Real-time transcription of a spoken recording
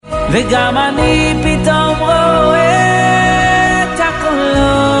וגם אני פתאום רואה את הקולות.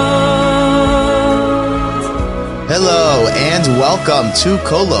 Hello and welcome to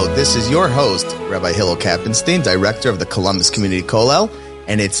Kollel. This is your host, Rabbi Hillel Kappenstein, director of the Columbus Community Kollel,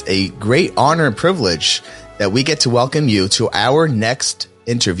 and it's a great honor and privilege that we get to welcome you to our next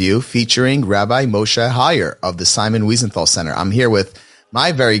interview featuring Rabbi Moshe Hayer of the Simon Wiesenthal Center. I'm here with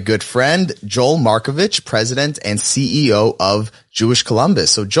my very good friend, Joel Markovich, president and CEO of Jewish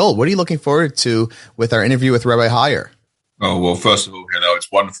Columbus. So, Joel, what are you looking forward to with our interview with Rabbi Hayer? Oh, well, first of all, it's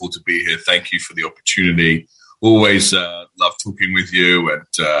wonderful to be here. Thank you for the opportunity. Always love talking with you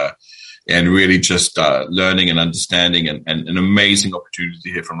and really just learning and understanding and an amazing opportunity to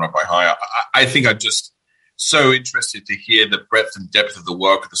hear from Rabbi Hayer. I think I'm just so interested to hear the breadth and depth of the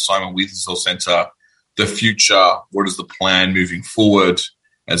work of the Simon Wiesenthal Center, the future, what is the plan moving forward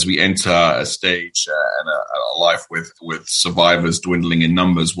as we enter a stage and a life with survivors dwindling in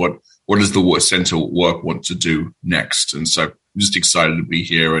numbers. What does the center work want to do next? And so I'm just excited to be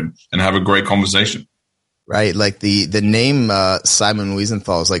here and have a great conversation. Right. Like the name Simon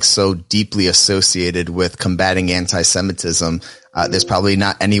Wiesenthal is like so deeply associated with combating anti-Semitism. There's probably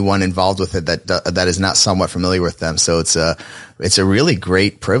not anyone involved with it that is not somewhat familiar with them. So it's a really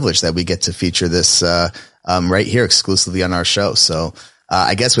great privilege that we get to feature this right here exclusively on our show. So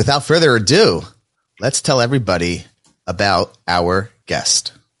I guess without further ado, let's tell everybody about our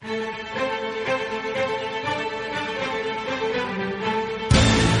guest.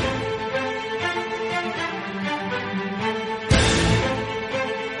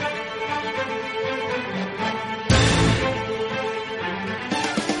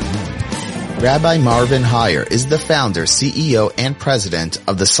 Rabbi Marvin Hayer is the founder, CEO, and president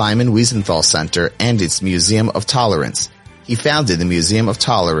of the Simon Wiesenthal Center and its Museum of Tolerance. He founded the Museum of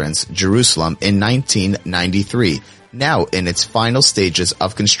Tolerance, Jerusalem, in 1993, now in its final stages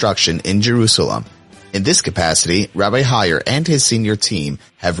of construction in Jerusalem. In this capacity, Rabbi Hayer and his senior team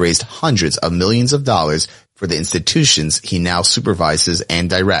have raised hundreds of millions of dollars for the institutions he now supervises and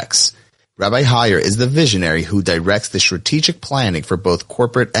directs. Rabbi Hayer is the visionary who directs the strategic planning for both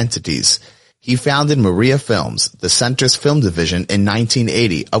corporate entities. He founded Maria Films, the center's film division, in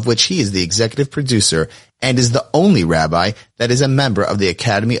 1980, of which he is the executive producer and is the only rabbi that is a member of the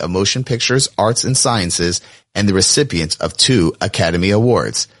Academy of Motion Pictures, Arts and Sciences and the recipient of 2 Academy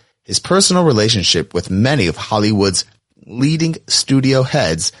Awards. His personal relationship with many of Hollywood's leading studio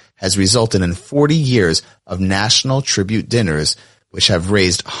heads has resulted in 40 years of national tribute dinners, which have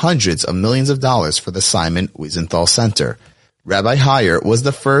raised hundreds of millions of dollars for the Simon Wiesenthal Center. Rabbi Hayer was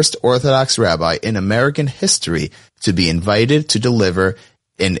the first Orthodox rabbi in American history to be invited to deliver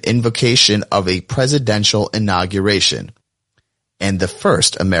an invocation of a presidential inauguration, and the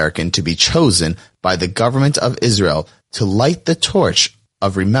first American to be chosen by the government of Israel to light the torch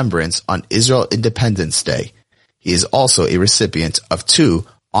of remembrance on Israel Independence Day. He is also a recipient of 2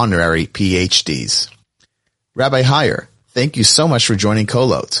 honorary PhDs. Rabbi Hayer, thank you so much for joining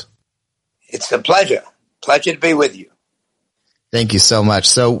Kollel. It's a pleasure. Pleasure to be with you. Thank you so much.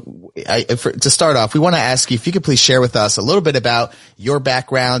 So to start off, we want to ask you if you could please share with us a little bit about your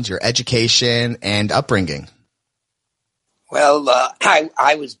background, your education, and upbringing. Well,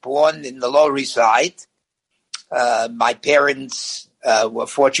 I was born in the Lower East Side. My parents were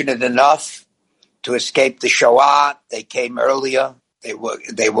fortunate enough to escape the Shoah. They came earlier.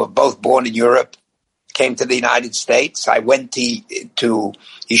 They were both born in Europe, came to the United States. I went to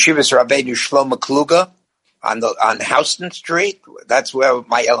Yeshivas Rabbeinu Shlomo Kluger on Houston Street. That's where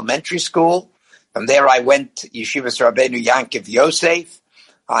my elementary school. From there, I went to Yeshivas Rabbeinu Yankov Yosef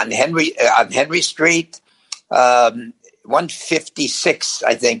on Henry Street, 156,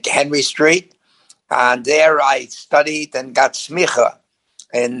 I think, Henry Street. And there I studied and got smicha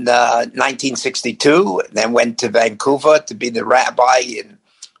in 1962. Then went to Vancouver to be the rabbi in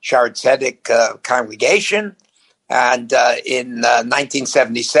Shaare Zedek congregation. And in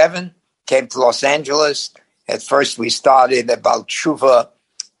 1977, came to Los Angeles. At first, we started about Tshuva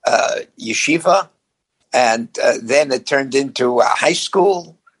Yeshiva, and then it turned into a high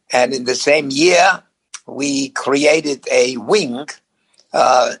school. And in the same year, we created a wing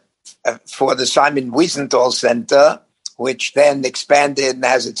for the Simon Wiesenthal Center, which then expanded and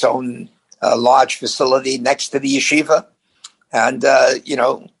has its own large facility next to the yeshiva. And,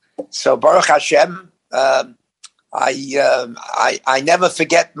 so Baruch Hashem, I never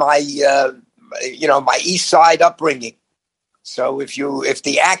forget my my East Side upbringing. So if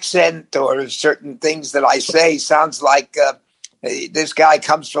the accent or certain things that I say sounds like this guy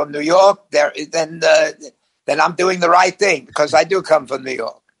comes from New York, then I'm doing the right thing, because I do come from New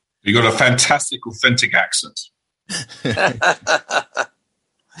York. You got a fantastic, authentic accent.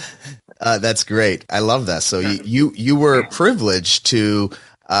 That's great. I love that. So you were privileged to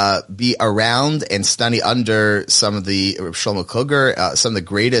be around and study under some of the Shlomo Kluger, some of the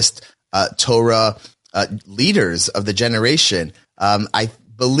greatest Torah leaders of the generation. I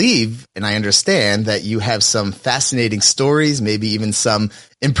believe and I understand that you have some fascinating stories, maybe even some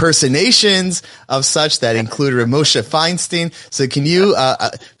impersonations of such that include Moshe Feinstein. So can you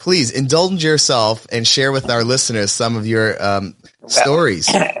please indulge yourself and share with our listeners some of your stories?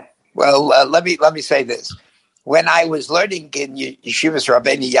 Well, let me say this. When I was learning in Yeshivas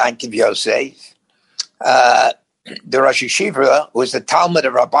Rabbeinu Yankiv Yosef, the Rosh Yeshiva was the Talmud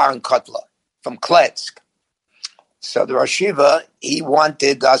of Rabbi Aaron Kotler from Kletsk. So the Rosh Yeshiva, he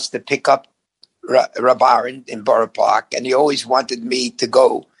wanted us to pick up Rabbi Aaron in Borough Park, and he always wanted me to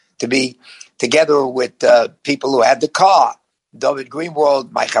go to be together with people who had the car. David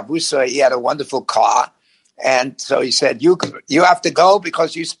Greenwald, my Chavusa, he had a wonderful car. And so he said, you have to go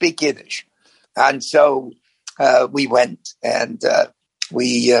because you speak Yiddish. And so we went and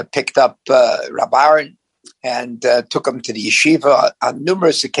we picked up Rabbi Aaron and took him to the yeshiva on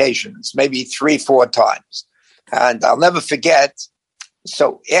numerous occasions, maybe 3-4 times. And I'll never forget.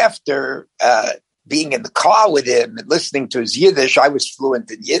 So after being in the car with him and listening to his Yiddish, I was fluent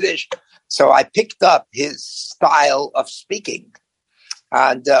in Yiddish. So I picked up his style of speaking.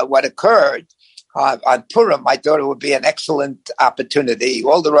 And what occurred on Purim, I thought it would be an excellent opportunity.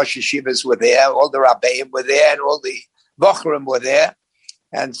 All the Rosh Yeshivas were there, all the Rabbeim were there, and all the Bochurim were there.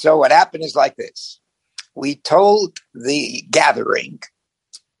 And so what happened is like this. We told the gathering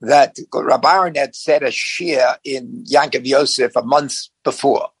that Rabbi Aaron had said a shir in Yankiv Yosef a month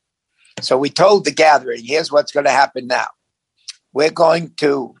before. So we told the gathering, here's what's going to happen now. We're going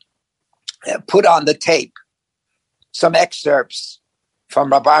to put on the tape some excerpts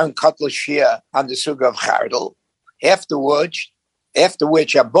from Rabbi Aaron Kotler's shir on the Suga of Chardel, after which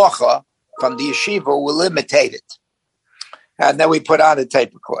a bocha from the yeshiva will imitate it. And then we put on the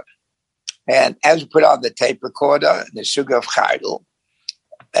tape recorder. And as we put on the tape recorder in the Suga of Chardel,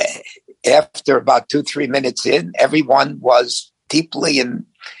 after about 2-3 minutes in, everyone was deeply in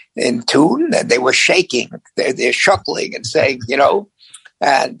tune, and they were shaking. They're shuckling and saying,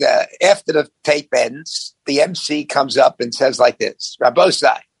 and after the tape ends, the MC comes up and says like this,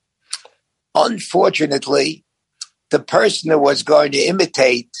 Rabosai, unfortunately, the person who was going to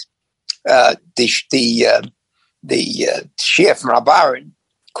imitate the shir from Rabbi Aaron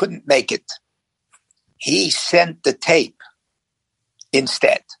couldn't make it. He sent the tape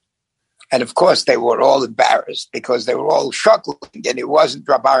instead. And of course, they were all embarrassed because they were all shuckling, and it wasn't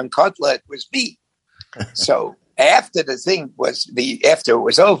Rabbi Aaron Kotler, it was me. So after it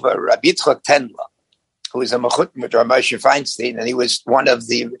was over, Rabbi Yitzchak Tendler, who was a mechut with Rabbi Moshe Feinstein, and he was one of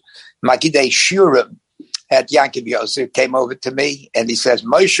the Magidei Shurim at Yankiv Yosef, came over to me and he says,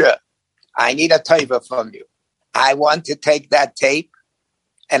 Moshe, I need a taiva from you. I want to take that tape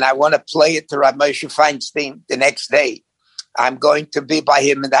and I want to play it to Rabbi Moshe Feinstein the next day. I'm going to be by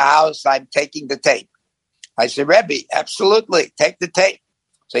him in the house. I'm taking the tape. I said, Rebbe, absolutely, take the tape.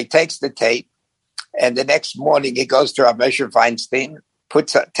 So he takes the tape, and the next morning he goes to Rabbi Moshe Feinstein,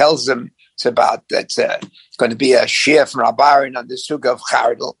 tells him it's going to be a shir from Rabbi Aaron on the Suga of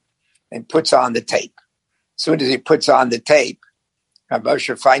Chardel, and puts on the tape. As soon as he puts on the tape, Rabbi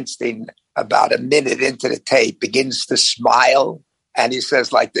Moshe Feinstein, about a minute into the tape, begins to smile, and he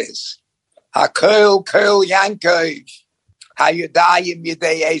says like this, Hakol Kol Yankov, Hayudayim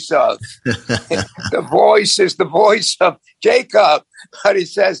Yidei Esav. The voice is the voice of Jacob. But he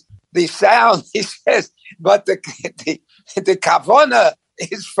says, the sound, he says, but the kavona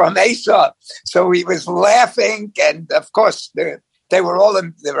is from Esav. So he was laughing, and of course the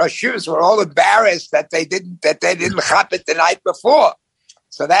Roshus were all embarrassed that they didn't chap it the night before.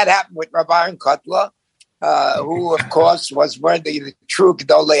 So that happened with Rabbi Aaron Kotler, who of course was one of the true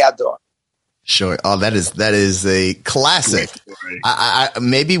Gedolei Ador. Sure. Oh, that is a classic. I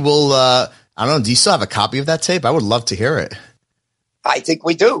maybe we'll. I don't know. Do you still have a copy of that tape? I would love to hear it. I think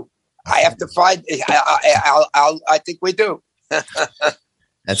we do. I have to find. I think we do.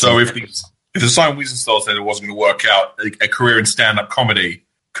 So if the Simon Wiesenthal said it wasn't going to work out, a career in stand-up comedy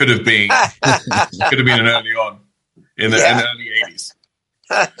could have been an early on in the early 80s.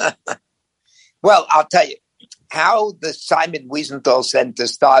 Well, I'll tell you. How the Simon Wiesenthal Center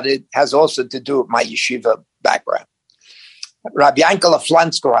started has also to do with my yeshiva background. Rabbi Yankel of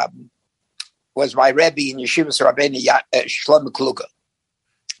Flansgraben was my Rebbe in Yeshivas Rabbeinu Shlomo Kluger.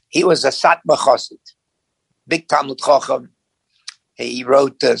 He was a Satmar Chassid, big Talmud Chacham. He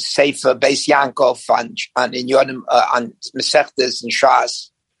wrote a Sefer Beis Yankov on Masechtas and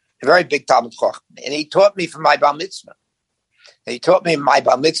Shas, a very big Talmud Chacham. And he taught me for my Bar Mitzvah. He taught me my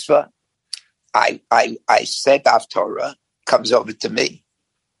Bar Mitzvah I said Haftorah, comes over to me,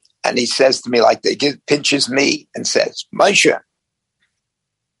 and he says to me pinches me and says, Moshe,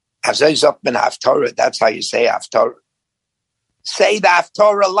 Haftorah, that's how you say Haftorah. Say the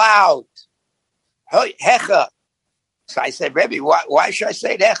Haftorah loud. Hecha. So I said, Rebbe, why should I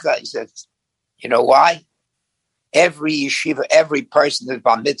say Hecha? He says, you know why? Every yeshiva, every person that's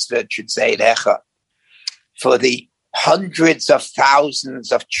bar mitzvah should say Hecha. For the hundreds of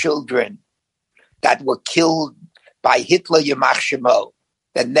thousands of children that were killed by Hitler Yamach Shemo,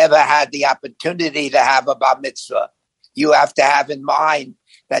 that never had the opportunity to have a bar mitzvah, you have to have in mind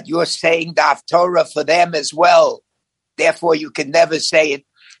that you're saying the Haftorah for them as well. Therefore, you can never say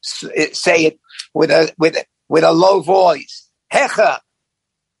it with a low voice. Hecha.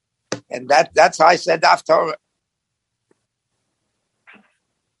 And that's how I said Haftorah.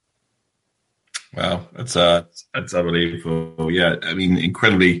 Wow, that's unbelievable. Yeah, I mean,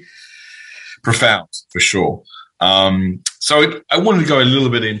 incredibly profound for sure. So I wanted to go a little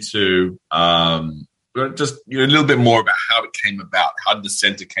bit into just a little bit more about how it came about, how the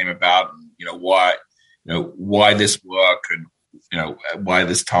center came about, and why this work, and why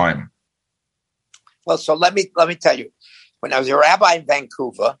this time. Well, so let me tell you, when I was a rabbi in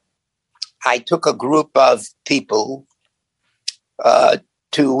Vancouver, I took a group of people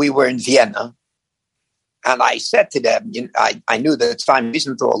we were in Vienna. And I said to them, I knew that Simon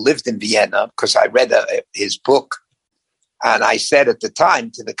Wiesenthal lived in Vienna because I read his book. And I said at the time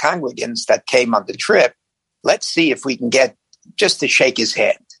to the congregants that came on the trip, let's see if we can get just to shake his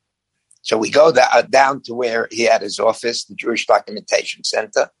hand. So we go down to where he had his office, the Jewish Documentation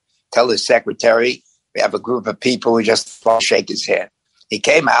Center, tell his secretary, we have a group of people who just want to shake his hand. He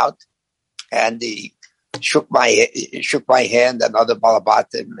came out and he shook my hand and other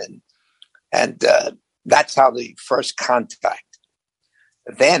balabatim, and that's how the first contact.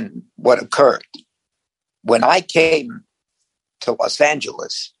 Then what occurred? When I came to Los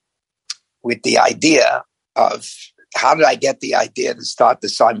Angeles with the idea of how did I get the idea to start the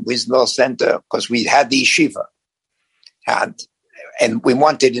Simon Wiesenthal Center? Because we had the yeshiva. And we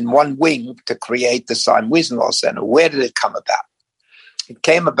wanted in one wing to create the Simon Wiesenthal Center. Where did it come about? It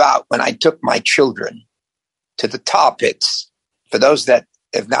came about when I took my children to the tar pits. For those that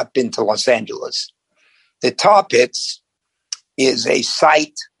have not been to Los Angeles, the tar pits is a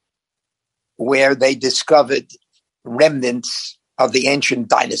site where they discovered remnants of the ancient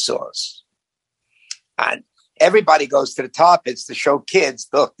dinosaurs. And everybody goes to the tar pits to show kids,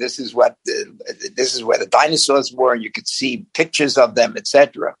 look, this is where the dinosaurs were. You could see pictures of them,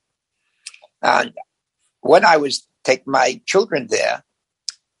 etc. And when I was taking my children there,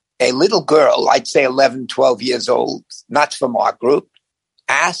 a little girl, I'd say 11, 12 years old, not from our group,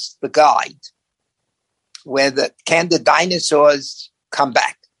 asked the guide, can the dinosaurs come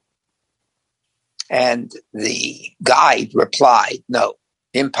back? And the guide replied, no,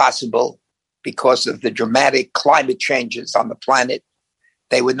 impossible, because of the dramatic climate changes on the planet.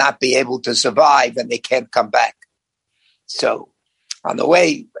 They would not be able to survive and they can't come back. So on the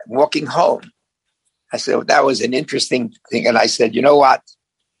way, walking home, I said, well, that was an interesting thing. And I said, you know what?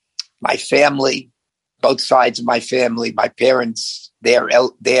 My family, both sides of my family, my parents, their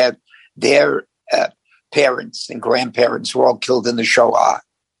parents and grandparents were all killed in the Shoah.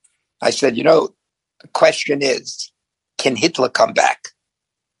 I said, the question is, can Hitler come back?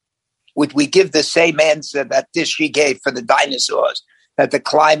 Would we give the same answer that she gave for the dinosaurs, that the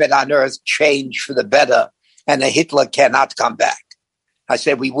climate on Earth changed for the better and that Hitler cannot come back? I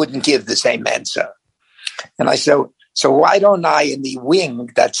said, we wouldn't give the same answer. And I said, so why don't I, in the wing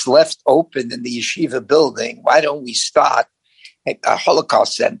that's left open in the yeshiva building, why don't we start a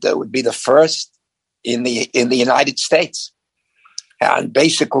Holocaust Center? It would be the first in the United States, and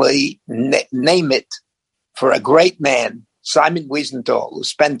basically name it for a great man, Simon Wiesenthal, who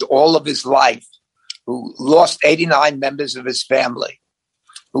spent all of his life, who lost 89 members of his family,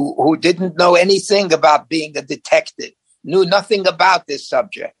 who didn't know anything about being a detective, knew nothing about this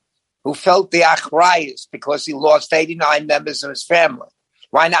subject, who felt the achrayus because he lost 89 members of his family.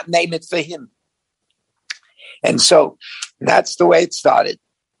 Why not name it for him? And so that's the way it started.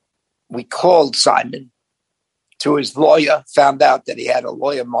 We called Simon to his lawyer, found out that he had a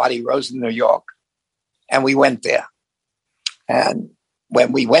lawyer, Marty Rose, in New York, and we went there. And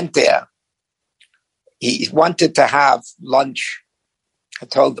when we went there, he wanted to have lunch. I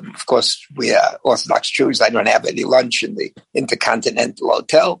told him, of course, we are Orthodox Jews. I don't have any lunch in the Intercontinental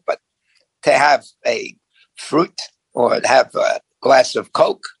Hotel, but to have a fruit or have a glass of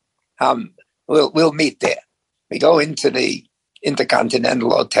Coke, we'll meet there. We go into the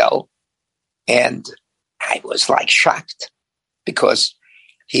Intercontinental Hotel, and I was like shocked because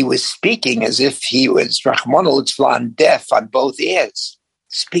he was speaking as if he was Rahman al-Islam deaf on both ears,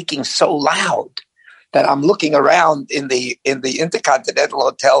 speaking so loud that I'm looking around in the Intercontinental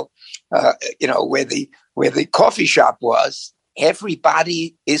Hotel, where the coffee shop was.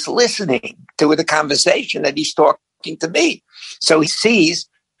 Everybody is listening to the conversation that he's talking to me. So he sees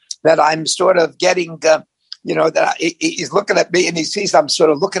that I'm sort of getting, he's looking at me and he sees I'm sort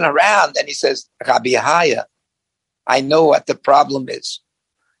of looking around and he says, Rabbi Yehaya, I know what the problem is.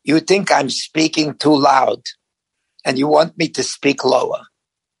 You think I'm speaking too loud and you want me to speak lower.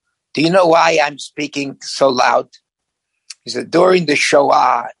 Do you know why I'm speaking so loud? He said, during the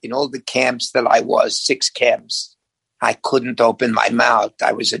Shoah, in all the camps that I was, 6 camps, I couldn't open my mouth.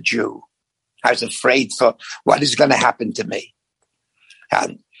 I was a Jew. I was afraid for what is going to happen to me.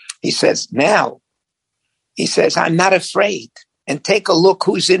 And he says, I'm not afraid. And take a look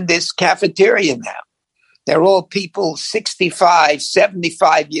who's in this cafeteria now. They're all people 65,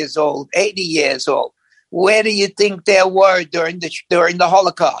 75 years old, 80 years old. Where do you think they were during the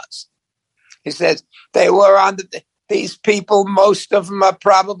Holocaust? He says, they were these people, most of them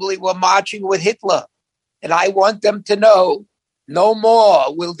probably were marching with Hitler. And I want them to know, no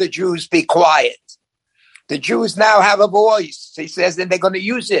more will the Jews be quiet. The Jews now have a voice, he says, and they're going to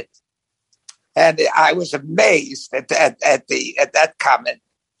use it. And I was amazed at that comment.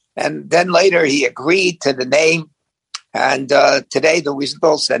 And then later he agreed to the name. And today the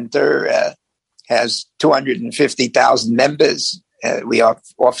Wiesenthal Center has 250,000 members. We have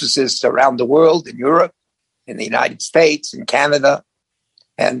offices around the world, in Europe, in the United States, in Canada.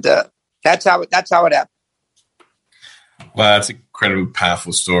 And that's how it happened. Well, that's an incredibly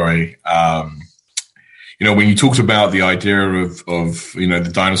powerful story. When you talked about the idea of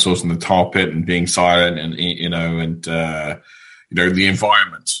the dinosaurs in the tar pit and being silent and the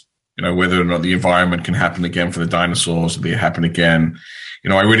environment, whether or not the environment can happen again for the dinosaurs, or they happen again.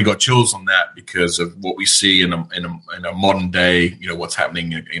 I really got chills on that because of what we see in a modern day, what's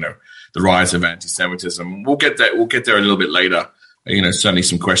happening, the rise of anti-Semitism. We'll get there a little bit later. Certainly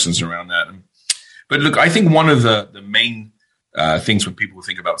some questions around that. But look, I think one of the main things when people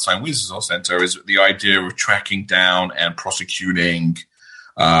think about Simon Wiesenthal Center is the idea of tracking down and prosecuting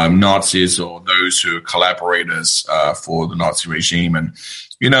Nazis or those who are collaborators for the Nazi regime. And,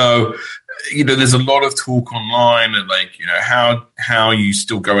 there's a lot of talk online and how are you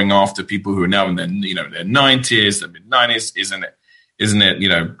still going after people who are now in their 90s, their mid-90s? Isn't it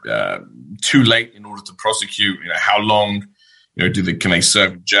too late in order to prosecute? How long, can they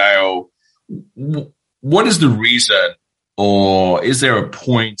serve in jail? What is the reason, or is there a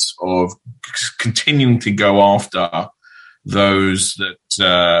point of continuing to go after those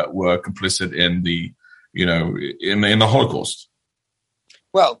that were complicit in the, in the Holocaust?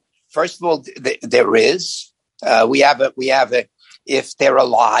 Well, first of all, there is. We have a. If they're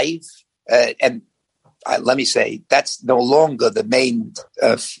alive, and let me say that's no longer the main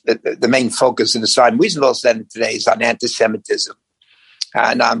focus of the Simon Wiesenthal Center today is on anti-Semitism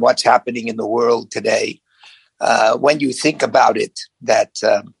and on what's happening in the world today. When you think about it, that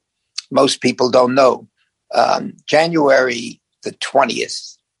most people don't know, January the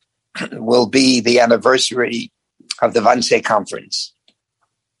 20th will be the anniversary of the Wannsee Conference.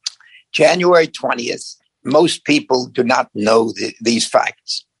 January 20th, most people do not know these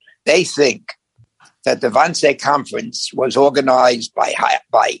facts. They think that the Wannsee Conference was organized by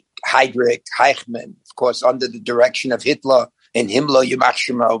Heydrich Eichmann, of course, under the direction of Hitler and Himmler, Yimach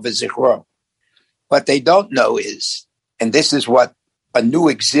Shemo v'Zichro. What they don't know is, and this is what a new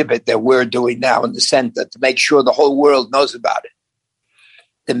exhibit that we're doing now in the center to make sure the whole world knows about it.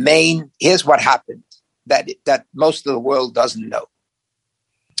 Here's what happened that most of the world doesn't know.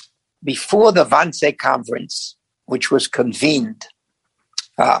 Before the Wannsee Conference, which was convened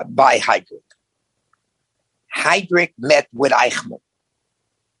by Heydrich met with Eichmann,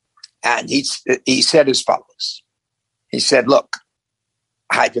 and he said as follows. He said, look,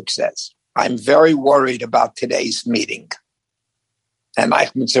 Heydrich says, I'm very worried about today's meeting. And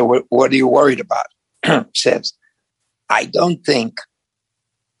Eichmann said, what are you worried about? Says, I don't think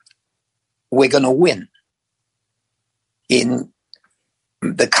we're going to win in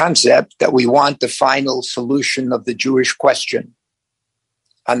the concept that we want the final solution of the Jewish question.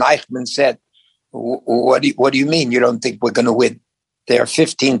 And Eichmann said, what do you mean you don't think we're going to win? There are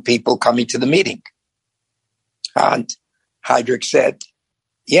 15 people coming to the meeting. And Heydrich said,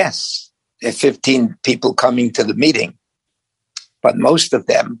 yes, there are 15 people coming to the meeting, but most of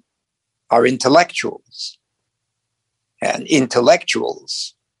them are intellectuals. And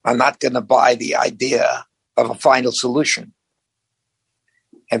intellectuals are not going to buy the idea of a final solution.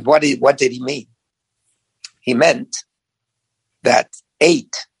 And what did he mean? He meant that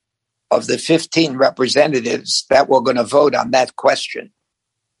 8 of the 15 representatives that were going to vote on that question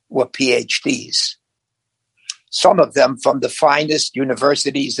were PhDs. Some of them from the finest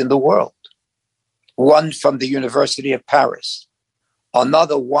universities in the world. One from the University of Paris.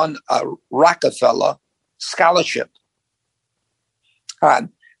 Another won a Rockefeller scholarship. And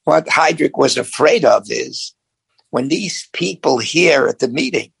what Heydrich was afraid of is when these people hear at the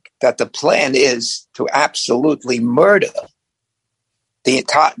meeting that the plan is to absolutely murder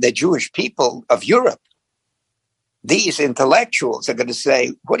the Jewish people of Europe, these intellectuals are going to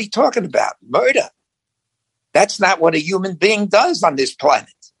say, what are you talking about? Murder. That's not what a human being does on this planet.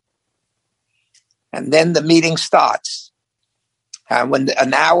 And then the meeting starts. And when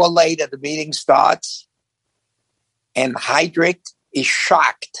an hour later the meeting starts, and Heydrich is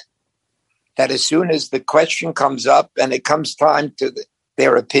shocked that as soon as the question comes up and it comes time to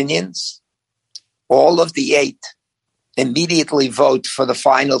their opinions, all of the 8 immediately vote for the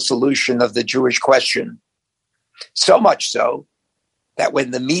final solution of the Jewish question. So much so that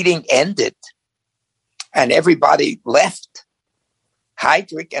when the meeting ended and everybody left,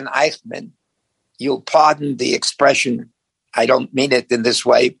 Heydrich and Eichmann, you'll pardon the expression, I don't mean it in this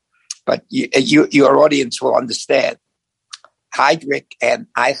way, but your audience will understand. Heydrich and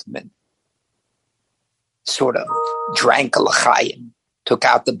Eichmann sort of drank a l'chaim, took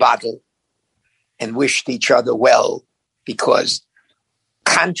out the bottle, and wished each other well, because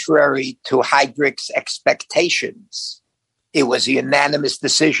contrary to Heydrich's expectations, it was a unanimous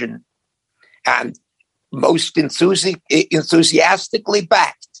decision and most enthusiastically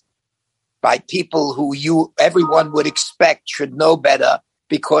backed by people who everyone would expect should know better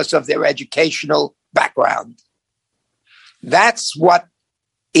because of their educational background. That's what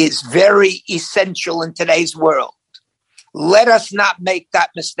is very essential in today's world. Let us not make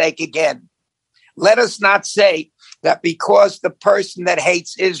that mistake again. Let us not say that because the person that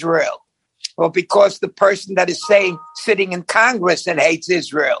hates Israel, or because the person that is sitting in Congress and hates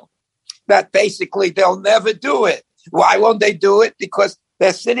Israel, that basically they'll never do it. Why won't they do it? Because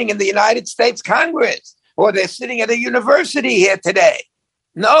they're sitting in the United States Congress, or they're sitting at a university here today.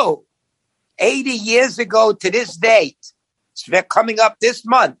 No. 80 years ago to this date, they're coming up this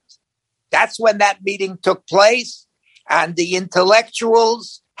month. That's when that meeting took place, and the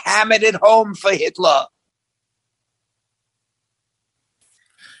intellectuals hammered it home for Hitler.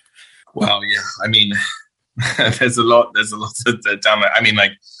 Well, yeah, I mean, there's a lot to down. I mean,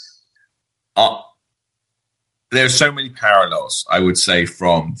 like, there's so many parallels, I would say,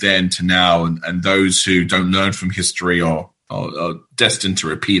 from then to now, and those who don't learn from history are destined to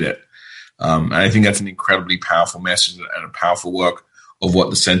repeat it. And I think that's an incredibly powerful message and a powerful work of what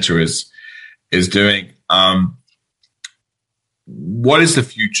the center is doing. What is the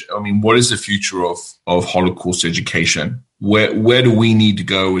future? I mean, what is the future of Holocaust education? Where do we need to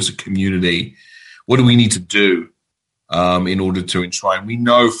go as a community? What do we need to do in order to enshrine? We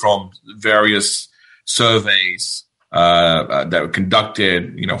know from various surveys that were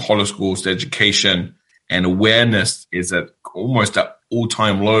conducted, Holocaust education and awareness is at almost at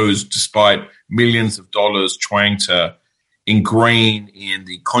all-time lows, despite millions of dollars trying to ingrain in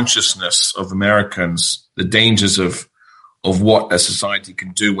the consciousness of Americans the dangers of what a society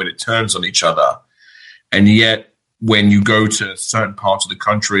can do when it turns on each other. And yet, when you go to certain parts of the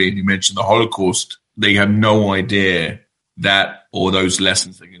country, and you mentioned the Holocaust, they have no idea that or those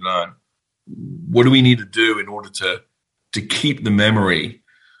lessons that you learn. What do we need to do in order to keep the memory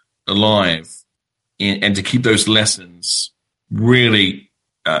alive and to keep those lessons really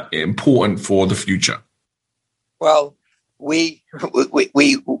important for the future? Well, we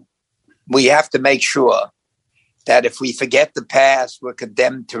have to make sure that if we forget the past, we're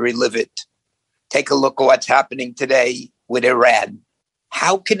condemned to relive it. Take a look at what's happening today with Iran.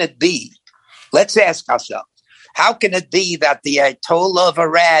 How can it be? Let's ask ourselves, how can it be that the Ayatollah of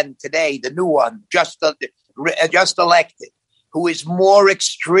Iran today, the new one, just elected, who is more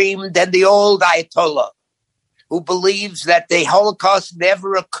extreme than the old Ayatollah, who believes that the Holocaust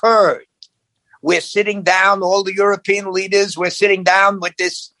never occurred? We're sitting down, all the European leaders, we're sitting down with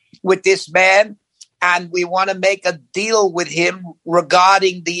this man, and we want to make a deal with him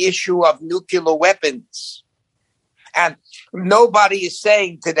regarding the issue of nuclear weapons. And nobody is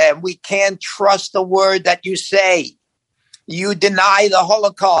saying to them, we can't trust a word that you say. You deny the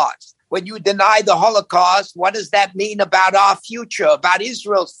Holocaust. When you deny the Holocaust, what does that mean about our future, about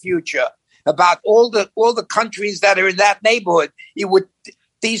Israel's future, about all the countries that are in that neighborhood?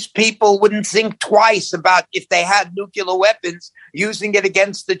 These people wouldn't think twice about if they had nuclear weapons, using it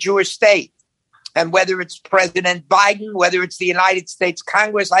against the Jewish state. And whether it's President Biden, whether it's the United States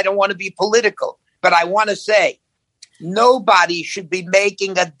Congress, I don't want to be political, but I want to say Nobody should be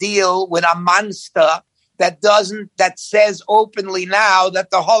making a deal with a monster that says openly now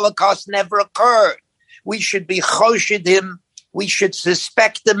that the Holocaust never occurred. We should be choshed him. We should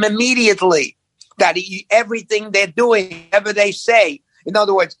suspect them immediately that everything they're doing, whatever they say. In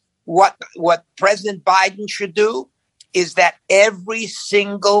other words, what President Biden should do is that every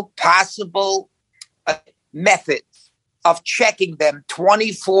single possible method of checking them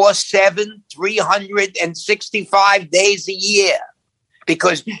 24/7, 365 days a year.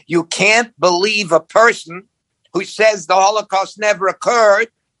 Because you can't believe a person who says the Holocaust never occurred,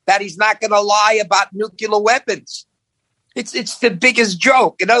 that he's not going to lie about nuclear weapons. It's the biggest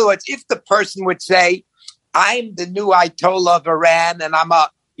joke. In other words, if the person would say, I'm the new Ayatollah of Iran, and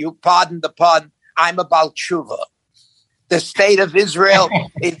you pardon the pun, I'm a Baal Tshuva. The state of Israel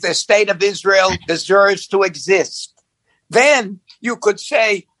deserves to exist. Then you could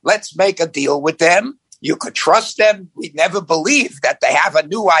say, let's make a deal with them. You could trust them. We never believe that they have a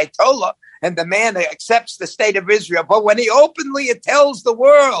new Ayatollah and the man accepts the state of Israel. But when he openly tells the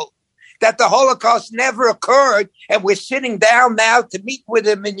world that the Holocaust never occurred and we're sitting down now to meet with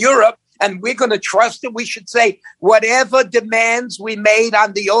him in Europe and we're going to trust him, we should say, whatever demands we made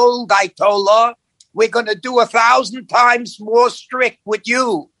on the old Ayatollah, we're going to do 1,000 times more strict with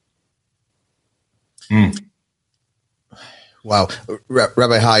you. Mm. Wow.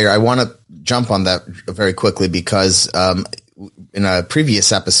 Rabbi Hayer, I want to jump on that very quickly because in a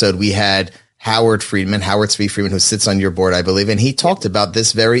previous episode, we had Howard Friedman, who sits on your board, I believe, and he talked about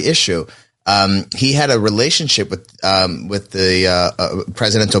this very issue. He had a relationship with the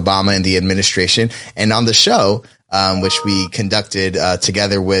President Obama and the administration. And on the show, which we conducted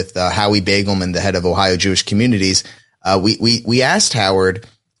together with Howie Bagelman, the head of Ohio Jewish Communities, we asked Howard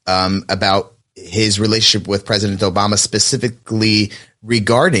about his relationship with President Obama, specifically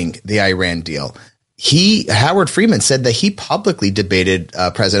regarding the Iran deal. Howard Friedman said that he publicly debated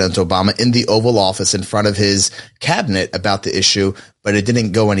President Obama in the Oval Office in front of his cabinet about the issue, but it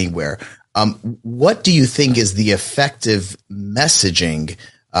didn't go anywhere. What do you think is the effective messaging?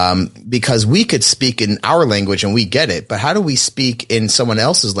 Because we could speak in our language and we get it, but how do we speak in someone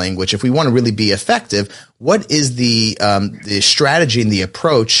else's language if we want to really be effective? What is the strategy and the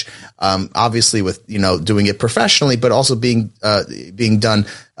approach? Obviously, with doing it professionally, but also being done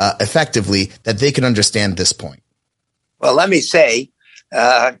effectively, that they can understand this point. Well, let me say,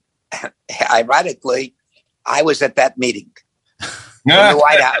 ironically, I was at that meeting in the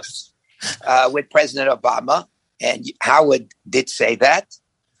White House with President Obama, and Howard did say that.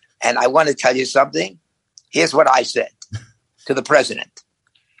 And I want to tell you something. Here's what I said to the president.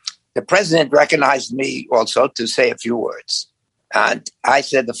 The president recognized me also to say a few words. And I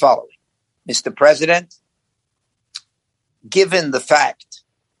said the following: Mr. President, given the fact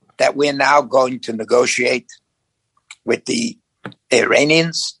that we're now going to negotiate with the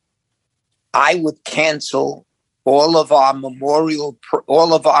Iranians, I would cancel all of our memorial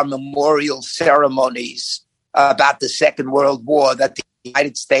ceremonies about the Second World War that the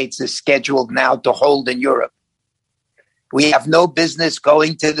United States is scheduled now to hold in Europe. We have no business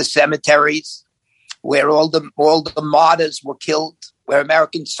going to the cemeteries where all the martyrs were killed, where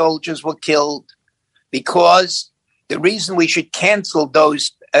American soldiers were killed, because the reason we should cancel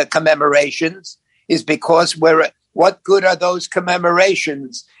those commemorations is because what good are those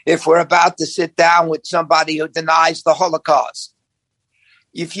commemorations if we're about to sit down with somebody who denies the Holocaust?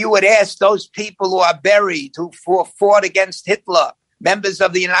 If you would ask those people who are buried, who fought against Hitler, members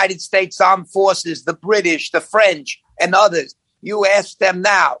of the United States Armed Forces, the British, the French, and others, you ask them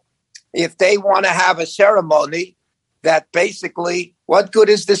now if they want to have a ceremony that basically, what good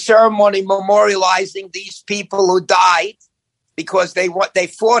is the ceremony memorializing these people who died because they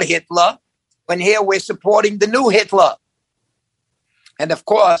fought Hitler, when here we're supporting the new Hitler? And of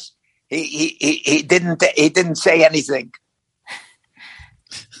course, he didn't say anything.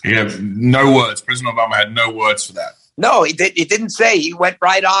 He had no words. President Obama had no words for that. No, he didn't say. He went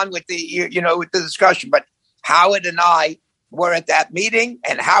right on with the discussion. But Howard and I were at that meeting,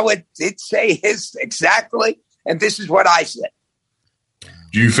 and Howard did say his exactly, and this is what I said.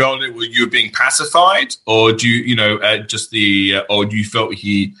 Do you felt you were being pacified, or do you or do you felt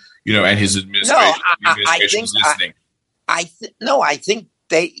he and his administration, was listening? I think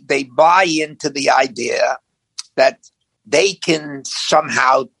they buy into the idea that they can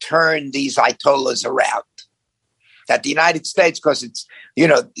somehow turn these Ayatollahs around. That the United States, because it's,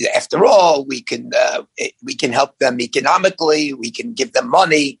 after all, we can help them economically, we can give them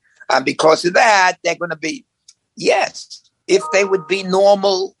money, and because of that, they're going to be, yes, if they would be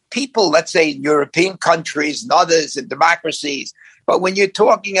normal people, let's say in European countries and others in democracies. But when you're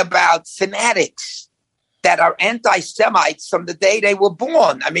talking about fanatics that are anti-Semites from the day they were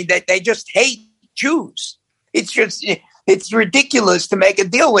born. I mean, they just hate Jews. It's ridiculous to make a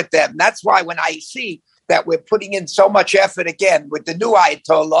deal with them. That's why when I see that we're putting in so much effort again with the new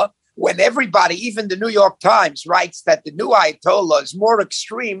Ayatollah, when everybody, even the New York Times, writes that the new Ayatollah is more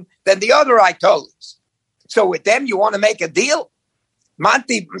extreme than the other Ayatollahs. So with them, you want to make a deal?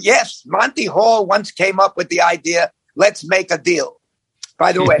 Monty Hall once came up with the idea, let's make a deal.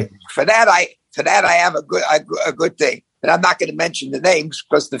 By the way, for that I have a good thing. And I'm not going to mention the names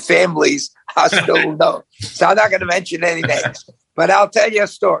because the families are still known. So I'm not going to mention any names. But I'll tell you a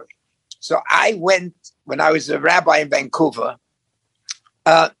story. So I went, when I was a rabbi in Vancouver,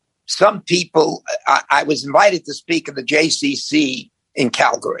 some people, I was invited to speak at the JCC in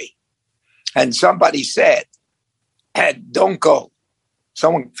Calgary. And somebody said, don't go.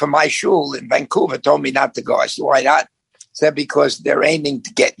 Someone from my shul in Vancouver told me not to go. I said, why not? Said, because they're aiming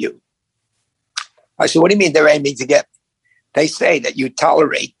to get you. I said, what do you mean they're aiming to get me? They say that you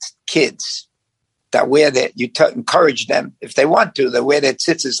tolerate kids that encourage them, if they want to, they wear their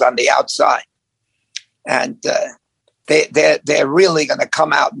tzitzis on the outside. And they're really going to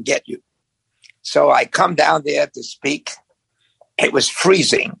come out and get you. So I come down there to speak. It was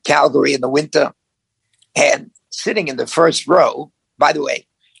freezing, Calgary in the winter. And sitting in the first row, by the way,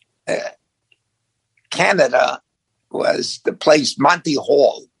 Canada was the place, Monty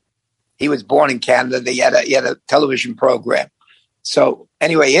Hall. He was born in Canada. He had a television program. So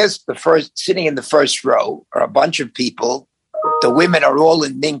anyway, here's sitting in the first row are a bunch of people. The women are all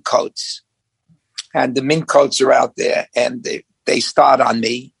in mink coats. And the mink coats are out there. And they start on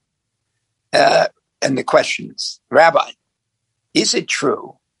me. And the questions, Rabbi, is it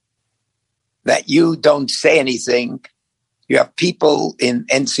true that you don't say anything? You have people in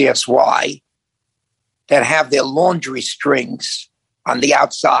NCSY that have their laundry strings on the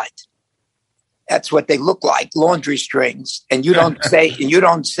outside. That's what they look like, laundry strings, and you don't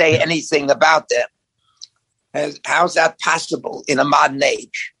say anything about them. How's that possible in a modern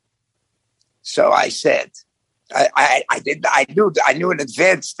age? So I said, I knew in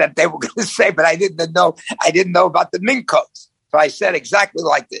advance that they were going to say, but I didn't know about the mink coats. So I said exactly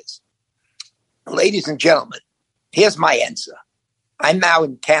like this. Ladies and gentlemen, here's my answer. I'm now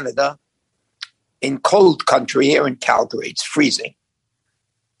in Canada, in cold country here in Calgary. It's freezing.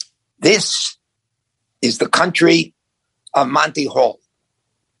 This is the country of Monty Hall.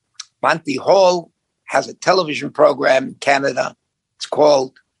 Monty Hall has a television program in Canada. It's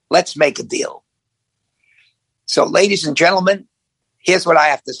called Let's Make a Deal. So, ladies and gentlemen, here's what I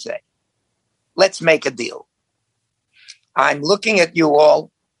have to say. Let's make a deal. I'm looking at you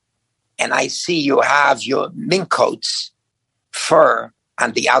all, and I see you have your mink coats, fur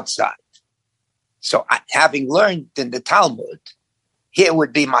on the outside. So, having learned in the Talmud, here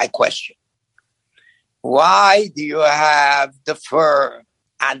would be my question. Why do you have the fur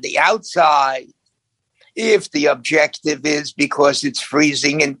on the outside if the objective is because it's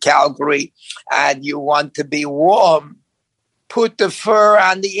freezing in Calgary and you want to be warm? Put the fur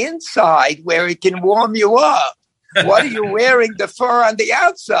on the inside where it can warm you up. What are you wearing the fur on the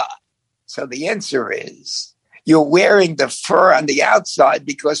outside? So the answer is you're wearing the fur on the outside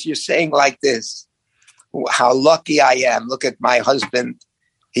because you're saying like this, how lucky I am. Look at my husband.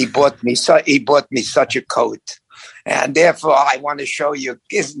 He bought me such a coat. And therefore, I want to show you,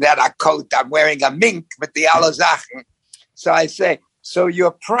 isn't that a coat? I'm wearing a mink with the alazachen. So I say, so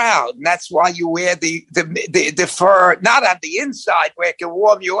you're proud. And that's why you wear the fur, not on the inside where it can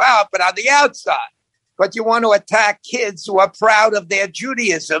warm you out, but on the outside. But you want to attack kids who are proud of their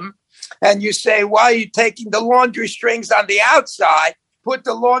Judaism. And you say, why are you taking the laundry strings on the outside? Put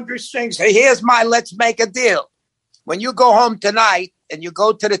the laundry strings. Hey, here's my let's make a deal. When you go home tonight and you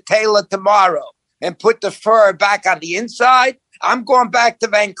go to the tailor tomorrow and put the fur back on the inside, I'm going back to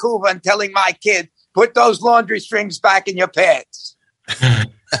Vancouver and telling my kid, put those laundry strings back in your pants.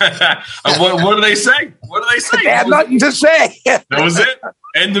 What do they say? What do they say? They had nothing to say. That was it?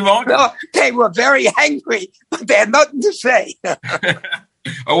 End of argument? No, they were very angry, but they had nothing to say.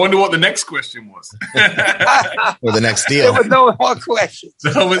 I wonder what the next question was. Or the next deal. There were no more questions.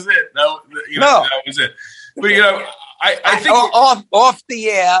 That was it. No. That was it. But, I think... Off the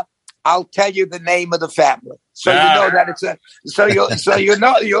air, I'll tell you the name of the family. So you know that it's a... So you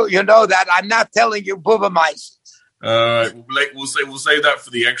know that I'm not telling you Bubameister. We'll save that for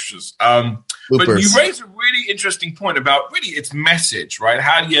the extras. But you raise a really interesting point about really its message, right?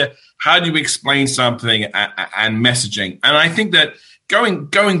 How do you explain something and messaging? And I think that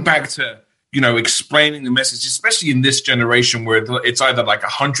going back to explaining the message, especially in this generation where it's either like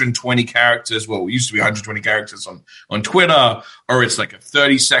 120 characters. Well, it used to be 120 characters on Twitter, or it's like a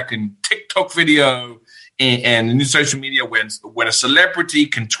 30-second TikTok video. and in social media, when a celebrity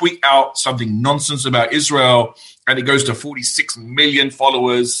can tweet out something nonsense about Israel and it goes to 46 million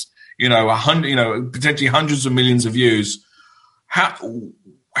followers, 100, potentially hundreds of millions of views,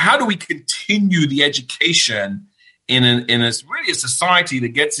 how do we continue the education in a society that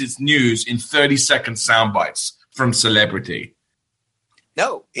gets its news in 30-second sound bites from celebrity?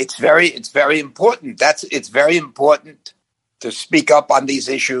 No, it's very important. It's very important to speak up on these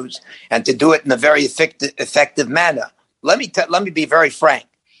issues and to do it in a very effective manner. Let me be very frank,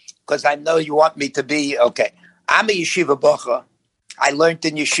 because I know you want me to be okay. I'm a yeshiva bocher. I learned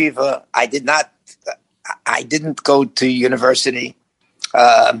in yeshiva. I didn't go to university.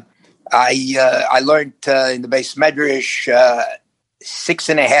 I learned in the Beis Medrash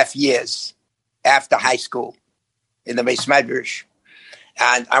 6.5 years after high school in the Beis Medrash.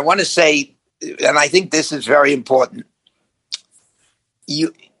 And I want to say, and I think this is very important,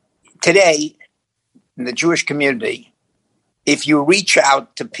 today in the Jewish community, if you reach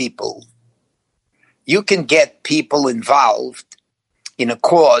out to people, you can get people involved in a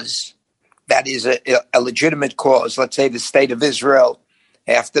cause that is a legitimate cause. Let's say the state of Israel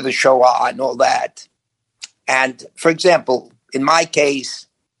after the Shoah and all that. And for example, in my case,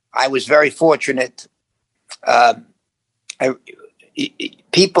 I was very fortunate.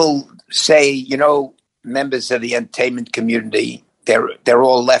 People say, members of the entertainment community, they're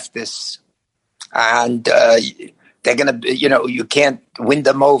all leftists, and they're going to, you can't win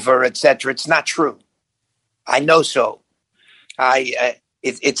them over, etc. It's not true. I know so.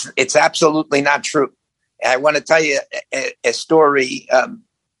 It's absolutely not true. I want to tell you a story.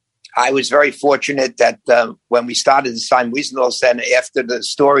 I was very fortunate that when we started the Simon Wiesenthal Center, after the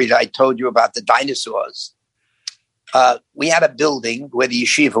story that I told you about the dinosaurs, we had a building where the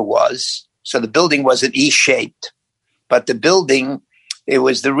yeshiva was. So the building wasn't E-shaped, but the building, it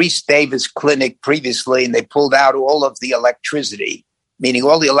was the Rhys Davis Clinic previously, and they pulled out all of the electricity, meaning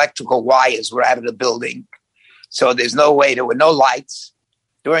all the electrical wires were out of the building. So there were no lights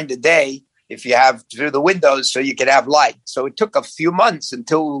during the day if you have through the windows so you could have light. So it took a few months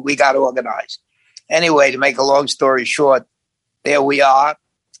until we got organized. Anyway, to make a long story short, there we are.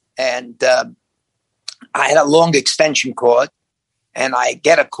 And I had a long extension cord, and I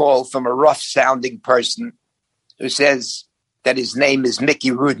get a call from a rough-sounding person who says that his name is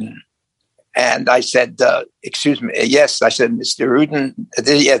Mickey Rudin. And I said, excuse me, yes. I said, Mr. Rudin,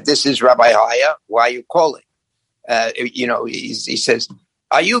 this is Rabbi Haya. Why are you calling? He says,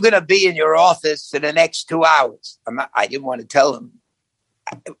 are you going to be in your office in the next 2 hours? I didn't want to tell him.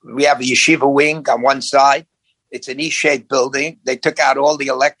 We have a yeshiva wing on one side. It's an E-shaped building. They took out all the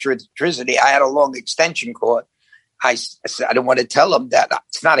electricity. I had a long extension cord. I said, I don't want to tell him that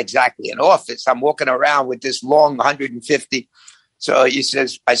it's not exactly an office. I'm walking around with this long 150. So he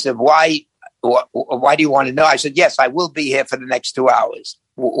says, I said, why do you want to know? I said, yes, I will be here for the next 2 hours.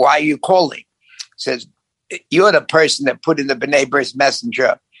 Why are you calling? He says, you're the person that put in the B'nai Bris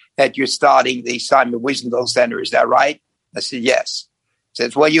Messenger that you're starting the Simon Wiesenthal Center. Is that right? I said, yes. He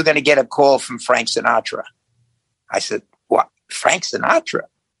says, well, you're going to get a call from Frank Sinatra. I said, what? Frank Sinatra?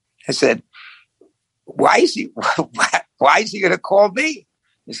 I said, why is he going to call me?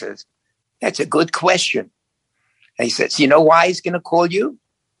 He says, that's a good question. And he says, you know why he's going to call you?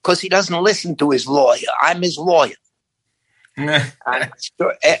 Because he doesn't listen to his lawyer. I'm his lawyer.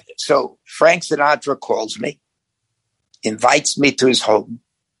 So Frank Sinatra calls me, invites me to his home,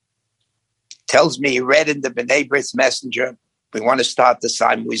 tells me he read in the B'nai Bris Messenger, we want to start the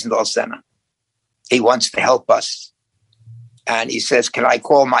Simon Wiesenthal Center. He wants to help us. And he says, can I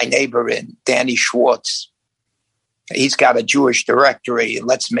call my neighbor in, Danny Schwartz? He's got a Jewish directory, and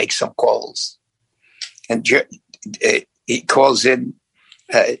let's make some calls. And he calls in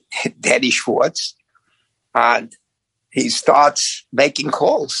Danny Schwartz, and he starts making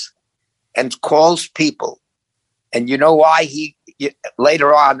calls and calls people. And you know why?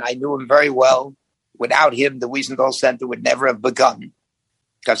 Later on, I knew him very well. Without him, the Wiesenthal Center would never have begun,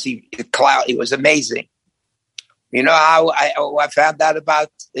 because he was amazing. You know how I found out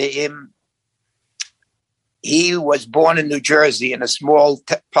about him? He was born in New Jersey, in a small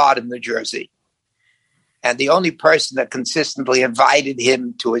part of New Jersey. And the only person that consistently invited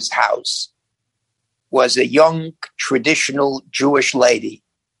him to his house was a young, traditional Jewish lady.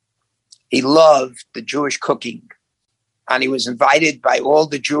 He loved the Jewish cooking. And he was invited by all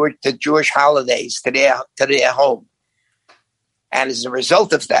the Jewish holidays to their home. And as a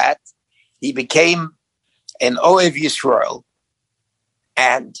result of that, he became an Ohev Yisrael.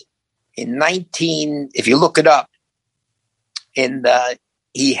 And if you look it up,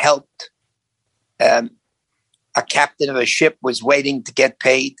 he helped a captain of a ship was waiting to get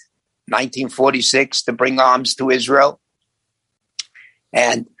paid. 1946, to bring arms to Israel.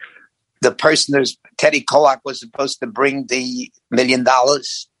 And the person, Teddy Kollek, was supposed to bring the $1 million,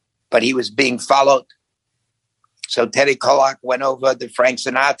 but he was being followed. So Teddy Kollek went over to Frank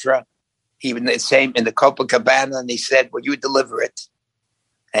Sinatra, even the same in the Copacabana, and he said, "Will you deliver it?"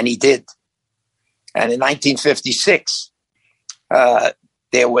 And he did. And in 1956,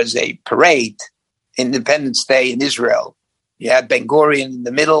 there was a parade, Independence Day in Israel. You had Ben Gurion in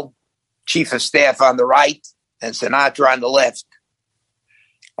the middle, Chief of Staff on the right, and Sinatra on the left.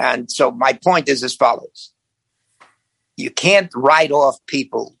 And so my point is as follows. You can't write off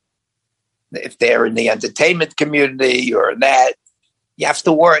people if they're in the entertainment community or that. You have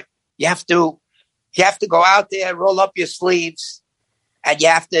to work. You have to go out there, roll up your sleeves, and you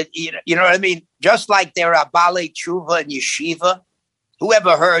have to, you know what I mean? Just like there are Balei Tshuva and Yeshiva.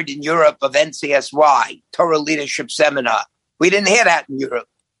 Whoever heard in Europe of NCSY, Torah Leadership Seminar? We didn't hear that in Europe.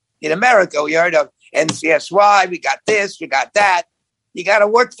 In America, we heard of NCSY, we got this, we got that. You got to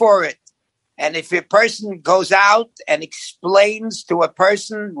work for it. And if a person goes out and explains to a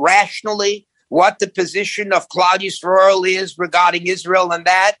person rationally what the position of Klal Yisrael is regarding Israel and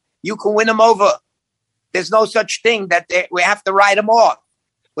that, you can win them over. There's no such thing that we have to write them off.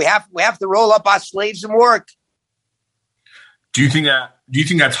 We have to roll up our sleeves and work. Do you think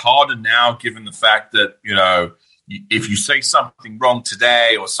that's harder now, given the fact that, you know, if you say something wrong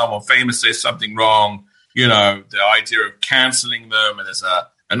today or someone famous says something wrong, you know, the idea of canceling them, and there's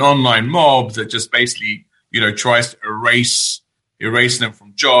an online mob that just basically, you know, tries to erase them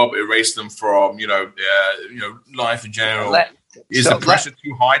from job, erase them from, life in general. Is the pressure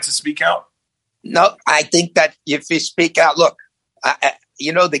too high to speak out? No, I think that if you speak out, look,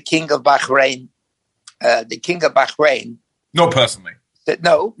 the King of Bahrain, Not personally.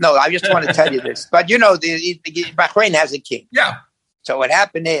 No, I just want to tell you this. But, you know, the Bahrain has a king. Yeah. So what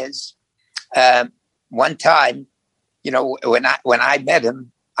happened is, one time, you know, when I met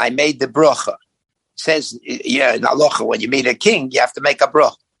him, I made the bracha. It says, in halacha, when you meet a king, you have to make a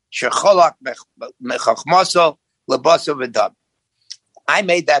bracha. Shecholak mechachmaso lebaso v'dam. I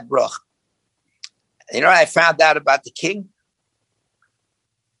made that bracha. You know what I found out about the king?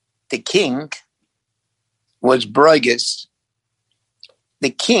 The king was Bruegges.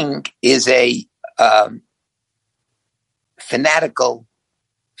 The king is a fanatical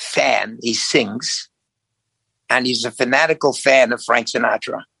fan. He sings. And he's a fanatical fan of Frank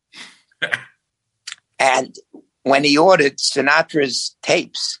Sinatra. And when he ordered Sinatra's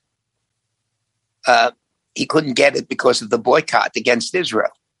tapes, he couldn't get it because of the boycott against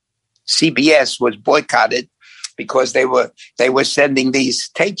Israel. CBS was boycotted because they were sending these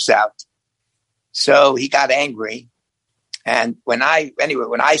tapes out. So he got angry. And when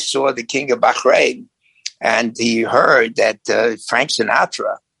I saw the King of Bahrain and he heard that Frank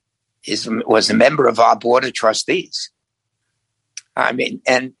Sinatra was a member of our board of trustees. I mean,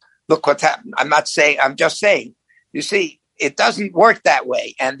 and look what happened. I'm just saying, you see, it doesn't work that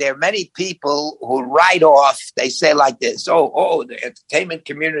way. And there are many people who write off, they say like this, the entertainment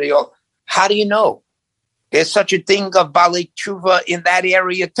community, how do you know? There's such a thing of Balei Tshuva in that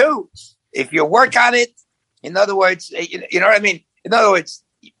area too. If you work on it, in other words, you know what I mean? In other words,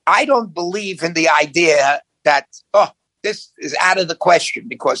 I don't believe in the idea that, this is out of the question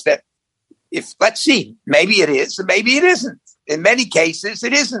because let's see, maybe it is, maybe it isn't. In many cases,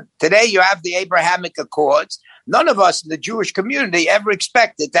 it isn't. Today, you have the Abrahamic Accords. None of us in the Jewish community ever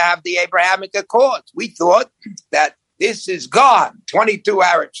expected to have the Abrahamic Accords. We thought that this is gone. 22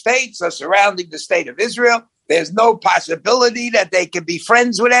 Arab states are surrounding the state of Israel. There's no possibility that they can be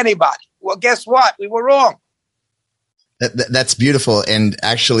friends with anybody. Well, guess what? We were wrong. That's beautiful. And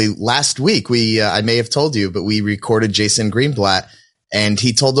actually, last week, I may have told you, but we recorded Jason Greenblatt, and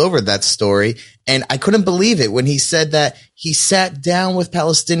he told over that story. And I couldn't believe it when he said that he sat down with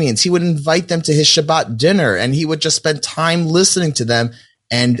Palestinians. He would invite them to his Shabbat dinner, and he would just spend time listening to them.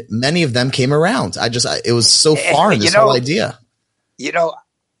 And many of them came around. It was so foreign, this whole idea. You know,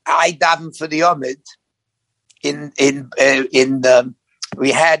 I davened for the Omid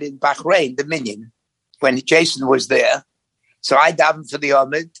we had in Bahrain, the Minyan, when Jason was there. So I davened for the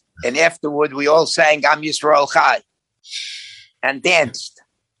Omid, and afterward we all sang Am Yisrael Chai and danced.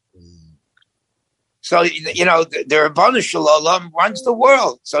 So, you know, the Ribono Shel Olam runs the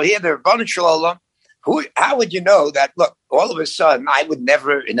world. So here, the Ribono Shel Olam, how would you know that, look, all of a sudden, I would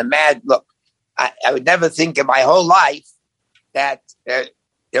never, I would never think in my whole life that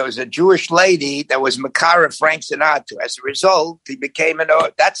there was a Jewish lady that was Makara Frank Sinatra. As a result, he became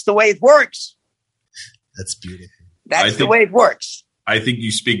that's the way it works. That's beautiful. That's the way it works. I think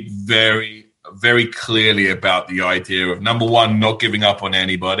you speak very, very clearly about the idea of, number one, not giving up on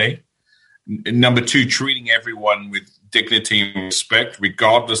anybody. Number two, treating everyone with dignity and respect,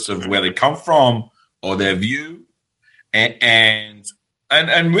 regardless of where they come from or their view, and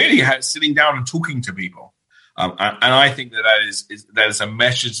really sitting down and talking to people. And I think that is a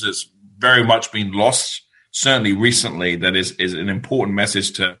message that's very much been lost, certainly recently. That is an important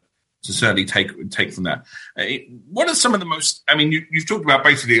message to certainly take from that. What are some of the most? I mean, you've talked about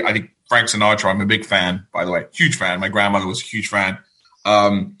basically. I think Frank Sinatra. I'm a big fan, by the way, huge fan. My grandmother was a huge fan.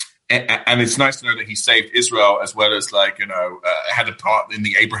 And it's nice to know that he saved Israel as well as, had a part in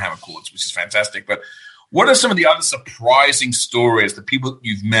the Abraham Accords, which is fantastic. But what are some of the other surprising stories, the people that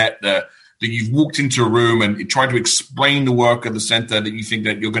you've met, that you've walked into a room and tried to explain the work of the center, that you think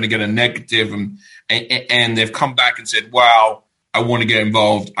that you're going to get a negative and they've come back and said, wow, I want to get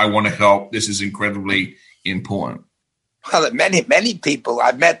involved. I want to help. This is incredibly important. Well, many people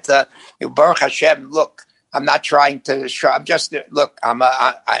I've met, Baruch Hashem, look, I'm not trying to show. I'm just look. I'm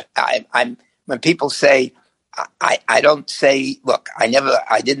when people say, I don't say. Look, I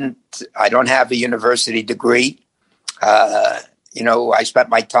don't have a university degree. I spent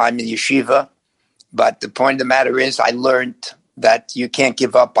my time in yeshiva, but the point of the matter is, I learned that you can't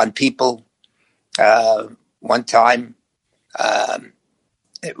give up on people. One time,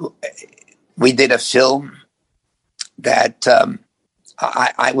 we did a film that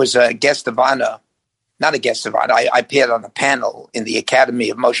I was a guest of honor. Not a guest of honor. I appeared on a panel in the Academy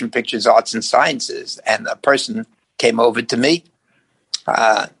of Motion Pictures Arts and Sciences, and a person came over to me,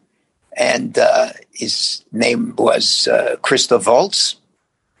 and his name was Christoph Waltz,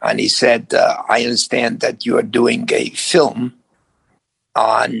 and he said, I understand that you are doing a film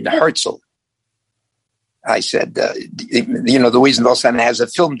on Herzl. I said, the Wiesenthal Center has a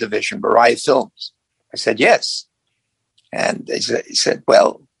film division, Bariah Films. I said, yes. And he said,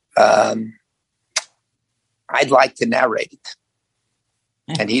 well, I'd like to narrate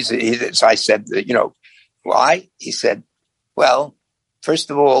it. And so I said, why? He said, well, first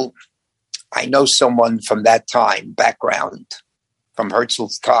of all, I know someone from that time, background, from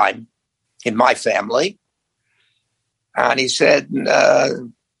Herzl's time in my family. And he said,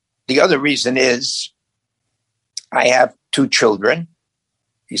 the other reason is I have 2 children.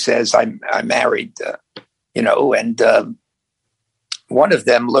 He says, I'm married, and one of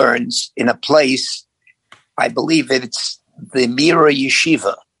them learns in a place, I believe it's the Mira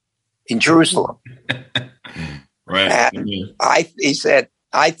Yeshiva in Jerusalem. Right. And he said,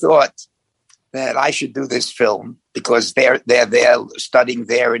 I thought that I should do this film because they're there studying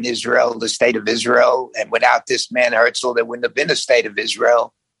there in Israel, the state of Israel. And without this man, Herzl, there wouldn't have been a state of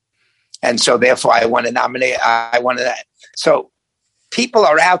Israel. And so therefore I want to nominate, I wanted that. So people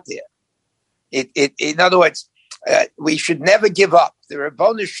are out there. In other words, we should never give up. The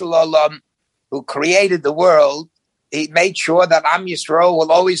Ribono Shel Olam, who created the world, he made sure that Am Yisrael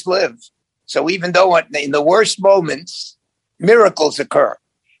will always live. So even though in the worst moments, miracles occur.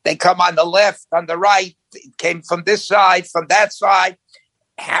 They come on the left, on the right, it came from this side, from that side.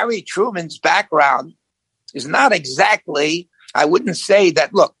 Harry Truman's background is not exactly, I wouldn't say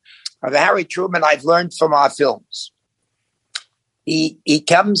that, look, the Harry Truman I've learned from our films. He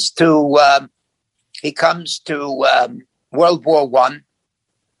comes to World War I,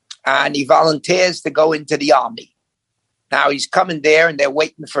 and he volunteers to go into the army. Now he's coming there, and they're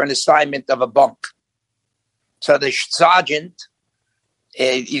waiting for an assignment of a bunk. So the sergeant,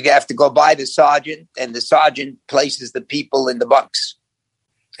 you have to go by the sergeant, and the sergeant places the people in the bunks.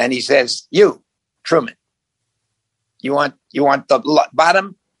 And he says, "You, Truman, you want the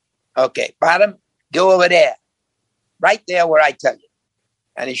bottom? Okay, bottom, go over there, right there where I tell you."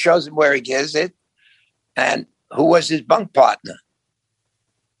 And he shows him where he gives it. And who was his bunk partner?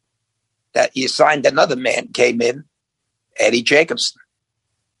 That he assigned another man, came in, Eddie Jacobson.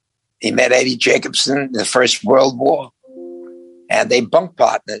 He met Eddie Jacobson in the First World War. And they bunk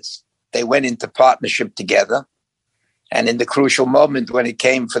partners. They went into partnership together. And in the crucial moment when it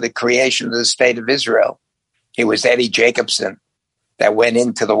came for the creation of the State of Israel, it was Eddie Jacobson that went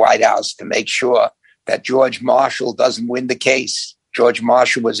into the White House to make sure that George Marshall doesn't win the case. George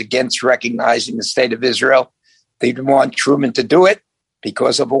Marshall was against recognizing the State of Israel. They didn't want Truman to do it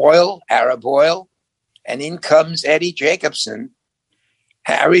because of oil, Arab oil. And in comes Eddie Jacobson,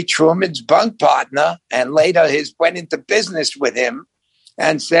 Harry Truman's bunk partner, and later went into business with him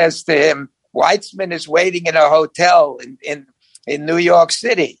and says to him, Weitzman is waiting in a hotel in New York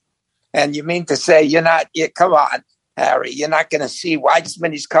City. And you mean to say come on, Harry, you're not going to see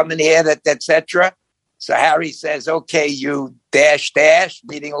Weitzman, he's coming here, etc. So Harry says, okay, you ...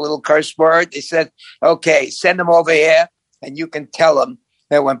 meaning a little curse word. He said, okay, send him over here, and you can tell him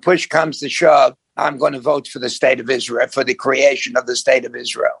that when push comes to shove, I'm going to vote for the State of Israel, for the creation of the State of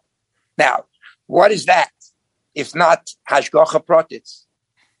Israel. Now, what is that if not Hashgacha Pratis?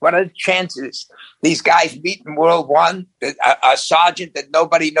 What are the chances these guys meet in World War I? A sergeant that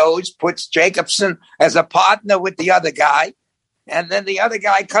nobody knows puts Jacobson as a partner with the other guy, and then the other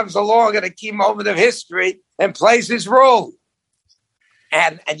guy comes along at a key moment of history and plays his role.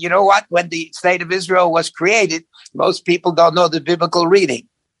 And you know what? When the State of Israel was created, most people don't know the biblical reading.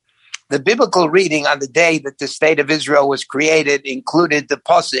 The biblical reading on the day that the State of Israel was created included the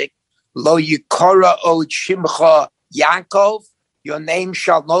posik, Lo yikora od shimcha Yaakov, your name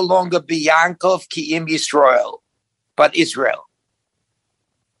shall no longer be Yaakov ki im Yisrael, but Israel.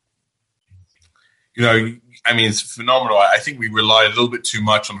 You know, I mean, it's phenomenal. I think we rely a little bit too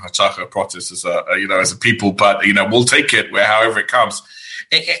much on Hashgacha Pratis as a people, but, we'll take it however it comes.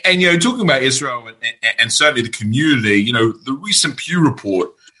 And talking about Israel and certainly the community, the recent Pew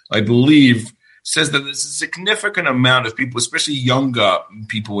report, I believe, says that there's a significant amount of people, especially younger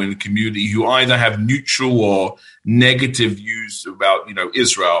people in the community, who either have neutral or negative views about,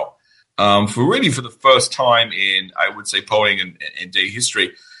 Israel, for the first time in, I would say, polling and day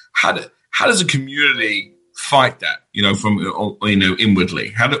history. How does a community fight that, from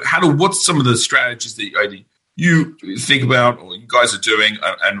inwardly? What's some of the strategies that you think about, or you guys are doing,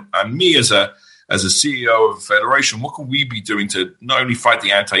 and me as a CEO of a federation, what can we be doing to not only fight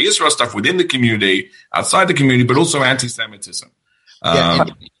the anti-Israel stuff within the community, outside the community, but also anti-Semitism?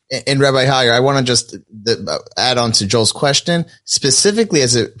 And Rabbi Hayer, I want to just add on to Joel's question, specifically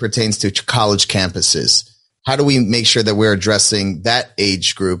as it pertains to college campuses. How do we make sure that we're addressing that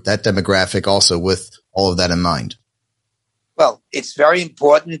age group, that demographic, also with all of that in mind? Well, it's very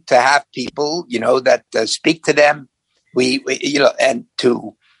important to have people, that speak to them. And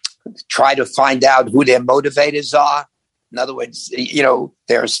to try to find out who their motivators are. In other words,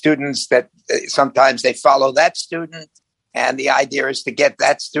 there are students that sometimes they follow that student, and the idea is to get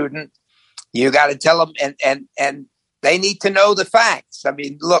that student. You got to tell them, and they need to know the facts. I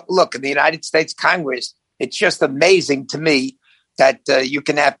mean, look, in the United States Congress, it's just amazing to me that you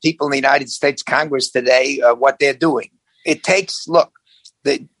can have people in the United States Congress today, what they're doing. It takes,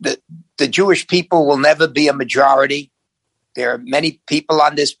 the Jewish people will never be a majority. There are many people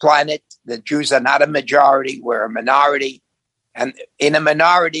on this planet. The Jews are not a majority. We're a minority. And in a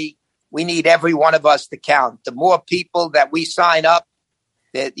minority, we need every one of us to count. The more people that we sign up,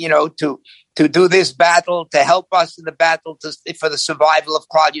 that, to do this battle, to help us in the battle for the survival of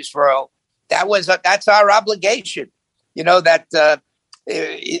Klal Yisrael, that's our obligation. There's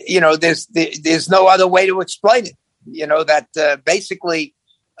no other way to explain it. Basically,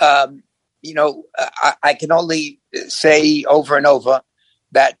 I can only say over and over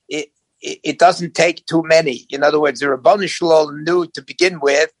that it doesn't take too many. In other words, the Ribono Shel Olam knew to begin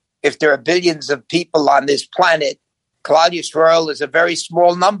with, if there are billions of people on this planet, Klal Yisrael is a very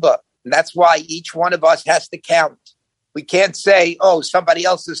small number. And that's why each one of us has to count. We can't say, somebody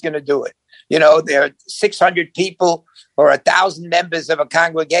else is going to do it. There are 600 people or 1,000 members of a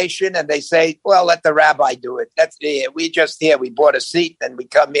congregation, and they say, well, let the rabbi do it. That's it. We bought a seat and we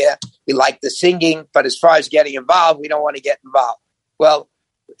come here. We like the singing, but as far as getting involved, we don't want to get involved. Well,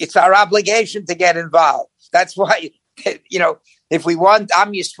 it's our obligation to get involved. That's why, if we want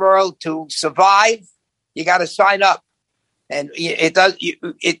Am Yisrael to survive, you got to sign up. And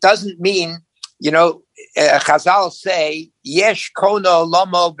it doesn't mean, Chazal say, Yesh kono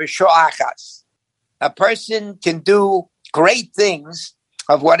lomo b'sho'achas. A person can do great things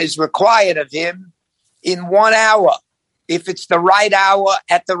of what is required of him in 1 hour, if it's the right hour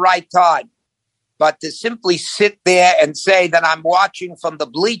at the right time. But to simply sit there and say that I'm watching from the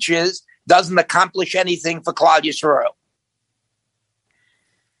bleachers doesn't accomplish anything for Klal Yisrael.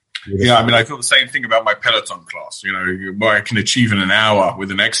 Yeah, I mean, I feel the same thing about my Peloton class. What I can achieve in an hour with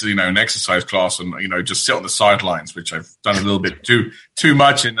an exercise class, and just sit on the sidelines, which I've done a little bit too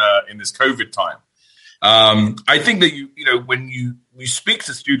much in this COVID time. I think that when you speak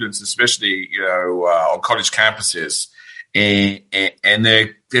to students, especially on college campuses, and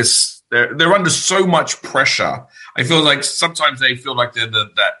they're under so much pressure. I feel like sometimes they feel like they're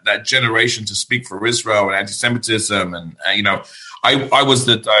that generation to speak for Israel and anti-Semitism, and I was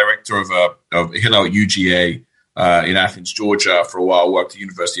the director of Hillel at UGA in Athens, Georgia for a while. Worked at the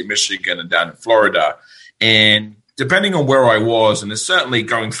University of Michigan and down in Florida, and depending on where I was, and certainly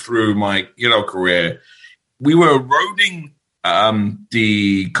going through my career, we were eroding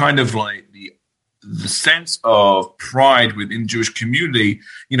the kind of like the the sense of pride within the Jewish community,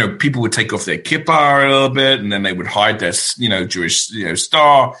 people would take off their kippah a little bit, and then they would hide their, Jewish,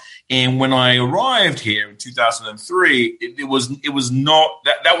 star. And when I arrived here in 2003, it was not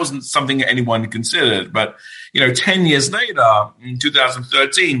that wasn't something that anyone considered. But 10 years later, in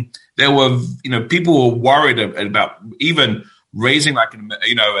 2013, there were people were worried about even raising like an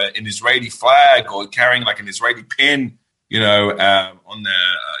Israeli flag or carrying like an Israeli pin,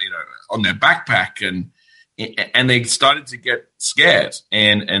 on their backpack, and they started to get scared.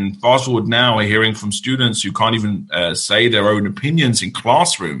 And fast forward now, we're hearing from students who can't even say their own opinions in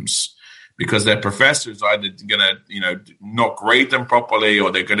classrooms because their professors are either going to, not grade them properly,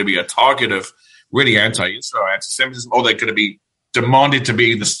 or they're going to be a target of really anti-Israel, anti-Semitism, or they're going to be demanded to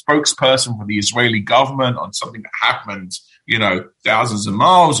be the spokesperson for the Israeli government on something that happened, thousands of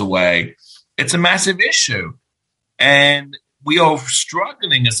miles away. It's a massive issue. And we are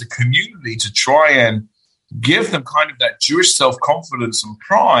struggling as a community to try and give them kind of that Jewish self-confidence and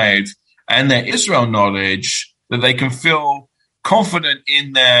pride and their Israel knowledge that they can feel confident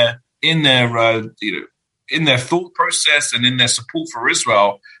in their thought process and in their support for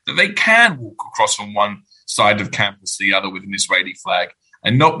Israel, that they can walk across from one side of campus to the other with an Israeli flag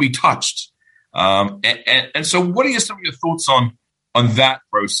and not be touched. And so what are some of your thoughts on that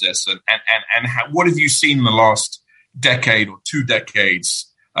process, and what have you seen in the last decade or 2 decades,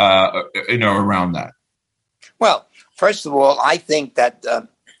 around that? Well, first of all, I think that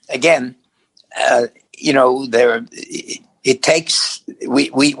it takes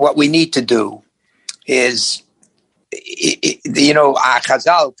what we need to do is,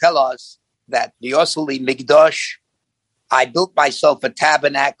 Chazal tell us that the Yoseli Migdosh, I built myself a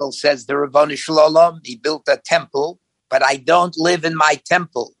tabernacle, says the Ribbono Shel Olam. He built a temple, but I don't live in my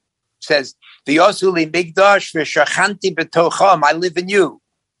temple. Says the Yoseli Migdosh v'shachanti b'tocham. I live in you.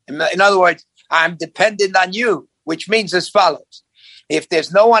 In other words, I'm dependent on you, which means as follows: if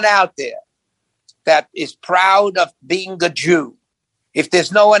there's no one out there that is proud of being a Jew, if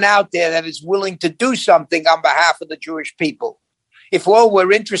there's no one out there that is willing to do something on behalf of the Jewish people, if all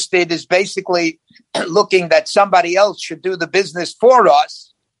we're interested is basically looking that somebody else should do the business for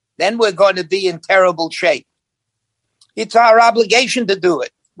us, then we're going to be in terrible shape. It's our obligation to do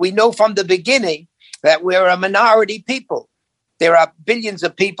it. We know from the beginning that we're a minority people. There are billions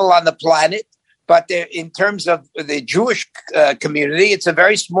of people on the planet, but in terms of the Jewish community, it's a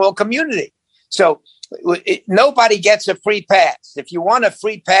very small community. So nobody gets a free pass. If you want a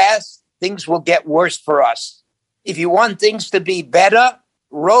free pass, things will get worse for us. If you want things to be better,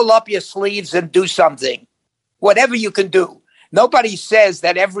 roll up your sleeves and do something. Whatever you can do. Nobody says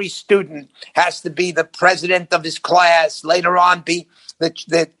that every student has to be the president of his class, later on be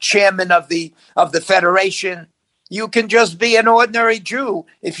the chairman of the federation. You can just be an ordinary Jew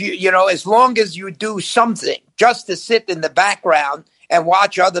if as long as you do something. Just to sit in the background and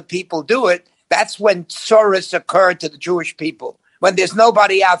watch other people do it, that's when sorrows occur to the Jewish people, when there's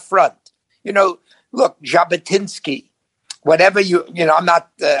nobody out front. Look, Jabotinsky, whatever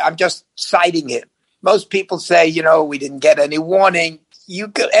I'm just citing him. Most people say, we didn't get any warning.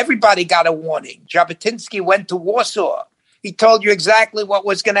 Everybody got a warning. Jabotinsky went to Warsaw. He told you exactly what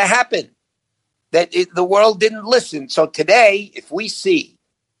was going to happen, that the world didn't listen. So today, if we see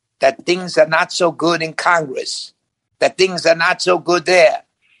that things are not so good in Congress, that things are not so good there,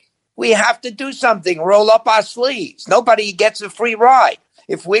 we have to do something, roll up our sleeves. Nobody gets a free ride.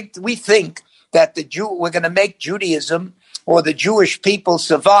 If we think that we're going to make Judaism or the Jewish people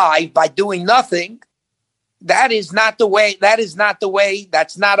survive by doing nothing, that is not the way.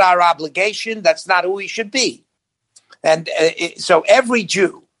 That's not our obligation. That's not who we should be. And so every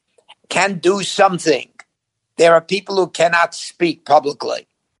Jew can do something. There are people who cannot speak publicly,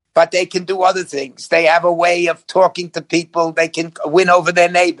 but they can do other things. They have a way of talking to people. They can win over their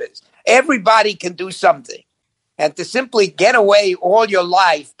neighbors. Everybody can do something. And to simply get away all your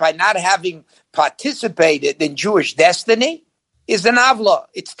life by not having participated in Jewish destiny is an avla.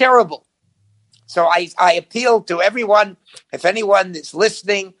 It's terrible. So I appeal to everyone, if anyone is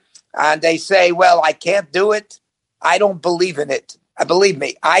listening and they say, well, I can't do it, I don't believe in it. Believe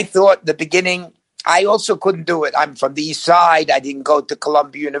me, I thought in the beginning, I also couldn't do it. I'm from the East Side. I didn't go to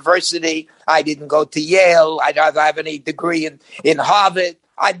Columbia University. I didn't go to Yale. I don't have any degree in Harvard.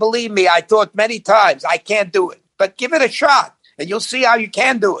 Believe me, I thought many times, I can't do it. But give it a shot, and you'll see how you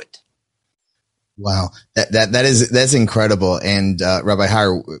can do it. Wow, that's incredible. And Rabbi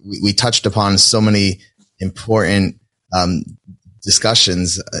Har, we touched upon so many important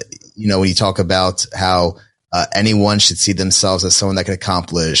discussions. When you talk about how anyone should see themselves as someone that can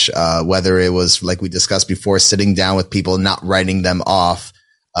accomplish, whether it was like we discussed before, sitting down with people, not writing them off,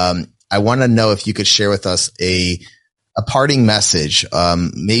 I want to know if you could share with us a parting message,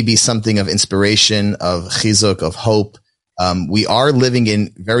 maybe something of inspiration, of chizuk, of hope. We are living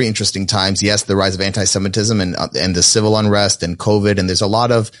in very interesting times. Yes, the rise of anti-Semitism and the civil unrest and COVID, and there's a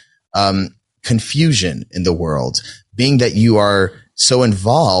lot of confusion in the world. Being that you are so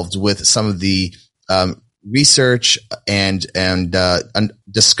involved with some of the research and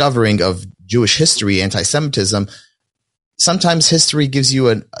discovering of Jewish history, anti-Semitism, sometimes history gives you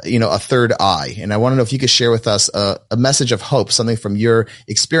a third eye. And I want to know if you could share with us a message of hope, something from your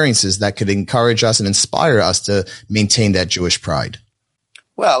experiences that could encourage us and inspire us to maintain that Jewish pride.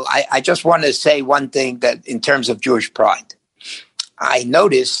 Well, I just want to say one thing that in terms of Jewish pride, I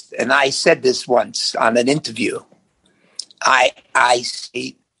noticed, and I said this once on an interview, I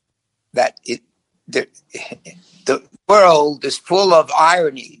see that the world is full of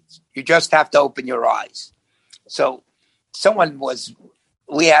ironies. You just have to open your eyes. So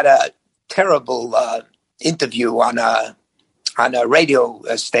we had a terrible interview on a radio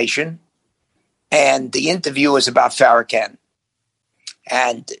station, and the interview was about Farrakhan.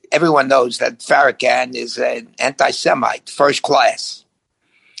 And everyone knows that Farrakhan is an anti-Semite, first class.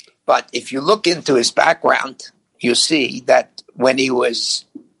 But if you look into his background, you see that when he was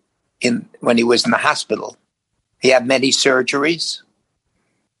in the hospital, he had many surgeries.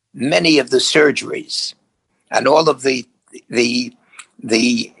 Many of the surgeries and all of the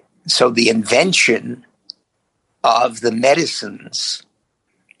invention of the medicines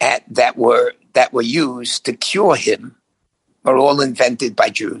that were used to cure him are all invented by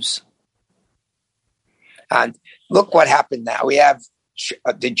Jews. And look what happened now. We have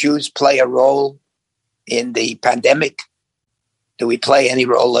the Jews play a role in the pandemic. Do we play any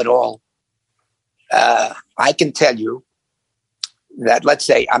role at all? I can tell you that, let's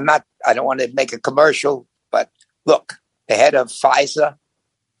say, I don't want to make a commercial, but look, the head of Pfizer,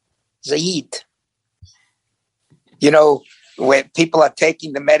 Zaid. Where people are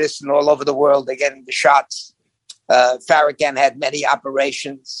taking the medicine all over the world, they're getting the shots. Farrakhan had many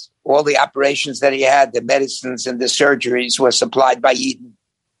operations. All the operations that he had, the medicines and the surgeries were supplied by Eden.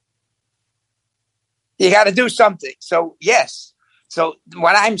 You got to do something. So, yes. So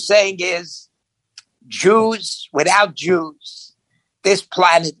what I'm saying is Jews, without Jews, this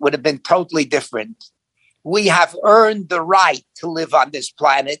planet would have been totally different. We have earned the right to live on this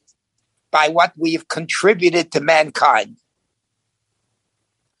planet by what we have contributed to mankind.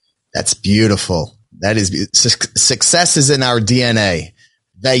 That's beautiful. That is success is in our DNA.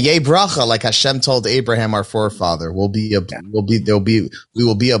 Vayeh bracha, like Hashem told Abraham, our forefather, we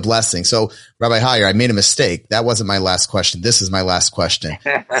will be a blessing. So, Rabbi Hayer, I made a mistake. That wasn't my last question. This is my last question.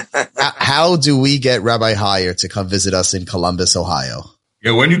 How do we get Rabbi Hayer to come visit us in Columbus, Ohio?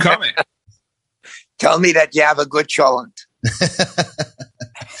 Yeah, when you coming? Tell me that you have a good cholent.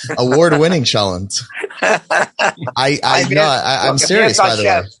 Award-winning cholent. I'm serious, by the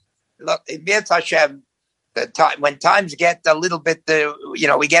way. Look, Mir Hashem, when times get a little bit,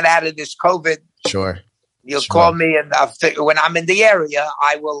 we get out of this COVID. Sure. You'll call me, and when I'm in the area,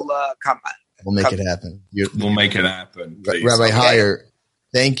 I will come. We'll make it happen. We'll make it happen. Rabbi Hayer,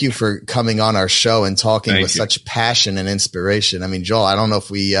 thank you for coming on our show and talking with such passion and inspiration. I mean, Joel, I don't know if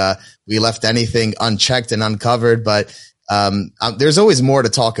we left anything unchecked and uncovered, but there's always more to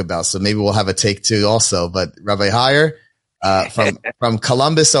talk about. So maybe we'll have a take two also. But Rabbi Hayer, from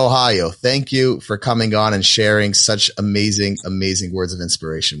Columbus, Ohio, thank you for coming on and sharing such amazing, amazing words of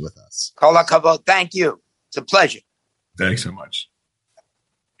inspiration with us. Kol hakavod. Thank you. It's a pleasure. Thanks so much.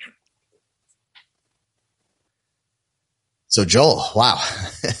 So Joel, wow.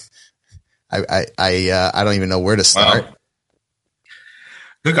 I don't even know where to start. Wow.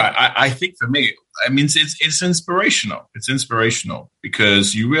 Look, I think for me, it's inspirational. It's inspirational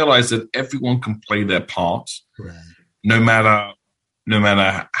because you realize that everyone can play their part. Right. No matter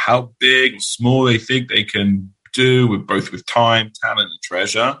how big or small they think they can do with time, talent, and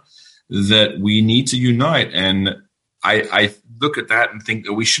treasure, that we need to unite. And I look at that and think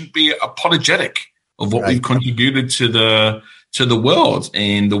that we shouldn't be apologetic of what we've contributed to the world.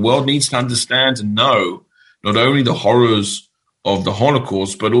 And the world needs to understand and know not only the horrors of the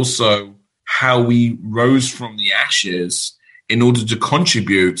Holocaust, but also how we rose from the ashes in order to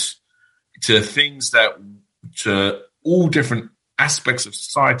contribute to things to all different aspects of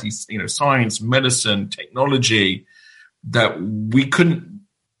society, science, medicine, technology, that we couldn't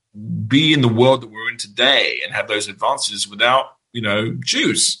be in the world that we're in today and have those advances without,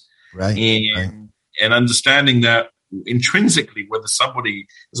 Jews. Right. And understanding that intrinsically, whether somebody,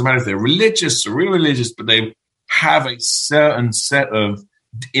 doesn't matter if they're religious or irreligious, but they have a certain set of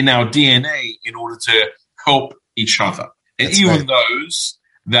in our DNA in order to help each other. And even those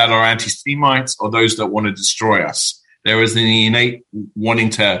that are anti-Semites or those that want to destroy us. There is an innate wanting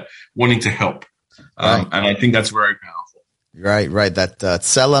to help. Right. And I think that's very powerful. Right. That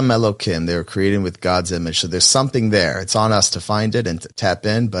Tselem Elokim, they were created with God's image. So there's something there. It's on us to find it and to tap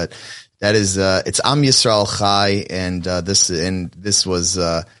in, but that is, it's Am Yisrael Chai, and this was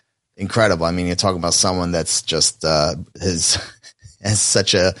incredible. I mean, you're talking about someone that's just has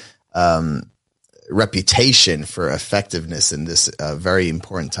such a reputation for effectiveness in this very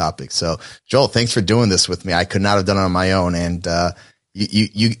important topic. So, Joel, thanks for doing this with me. I could not have done it on my own, and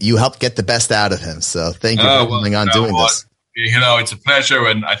you helped get the best out of him. So, thank you for coming on doing this. It's a pleasure,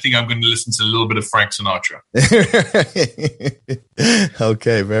 and I think I'm going to listen to a little bit of Frank Sinatra.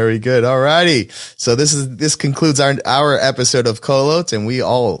 Okay, very good. All righty. So this concludes our episode of Kolot, and we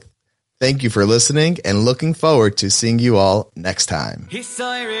all thank you for listening and looking forward to seeing you all next time.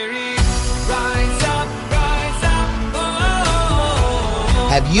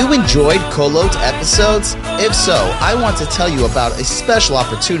 Have you enjoyed Kolot episodes? If so, I want to tell you about a special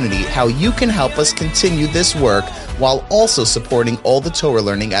opportunity how you can help us continue this work while also supporting all the Torah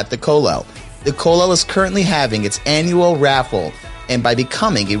learning at the Kollel. The Kollel is currently having its annual raffle, and by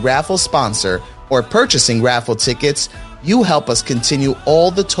becoming a raffle sponsor or purchasing raffle tickets, you help us continue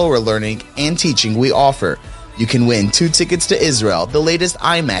all the Torah learning and teaching we offer. You can win 2 tickets to Israel, the latest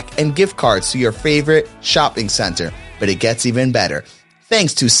iMac, and gift cards to your favorite shopping center. But it gets even better.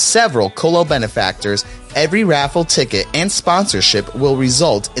 Thanks to several Kollel benefactors, every raffle ticket and sponsorship will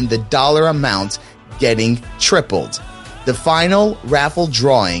result in the dollar amount getting tripled. The final raffle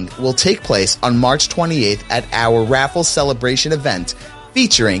drawing will take place on March 28th at our raffle celebration event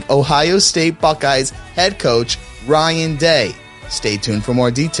featuring Ohio State Buckeyes head coach Ryan Day. Stay tuned for more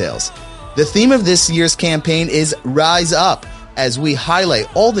details. The theme of this year's campaign is Rise Up, as we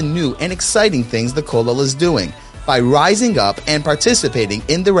highlight all the new and exciting things the Kollel is doing. By rising up and participating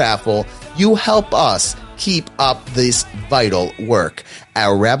in the raffle, you help us keep up this vital work.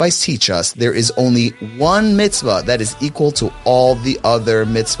 Our rabbis teach us there is only one mitzvah that is equal to all the other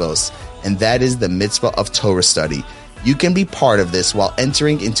mitzvos, and that is the mitzvah of Torah study. You can be part of this while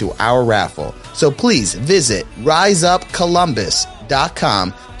entering into our raffle. So please visit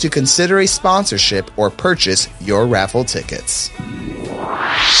riseupcolumbus.com to consider a sponsorship or purchase your raffle tickets.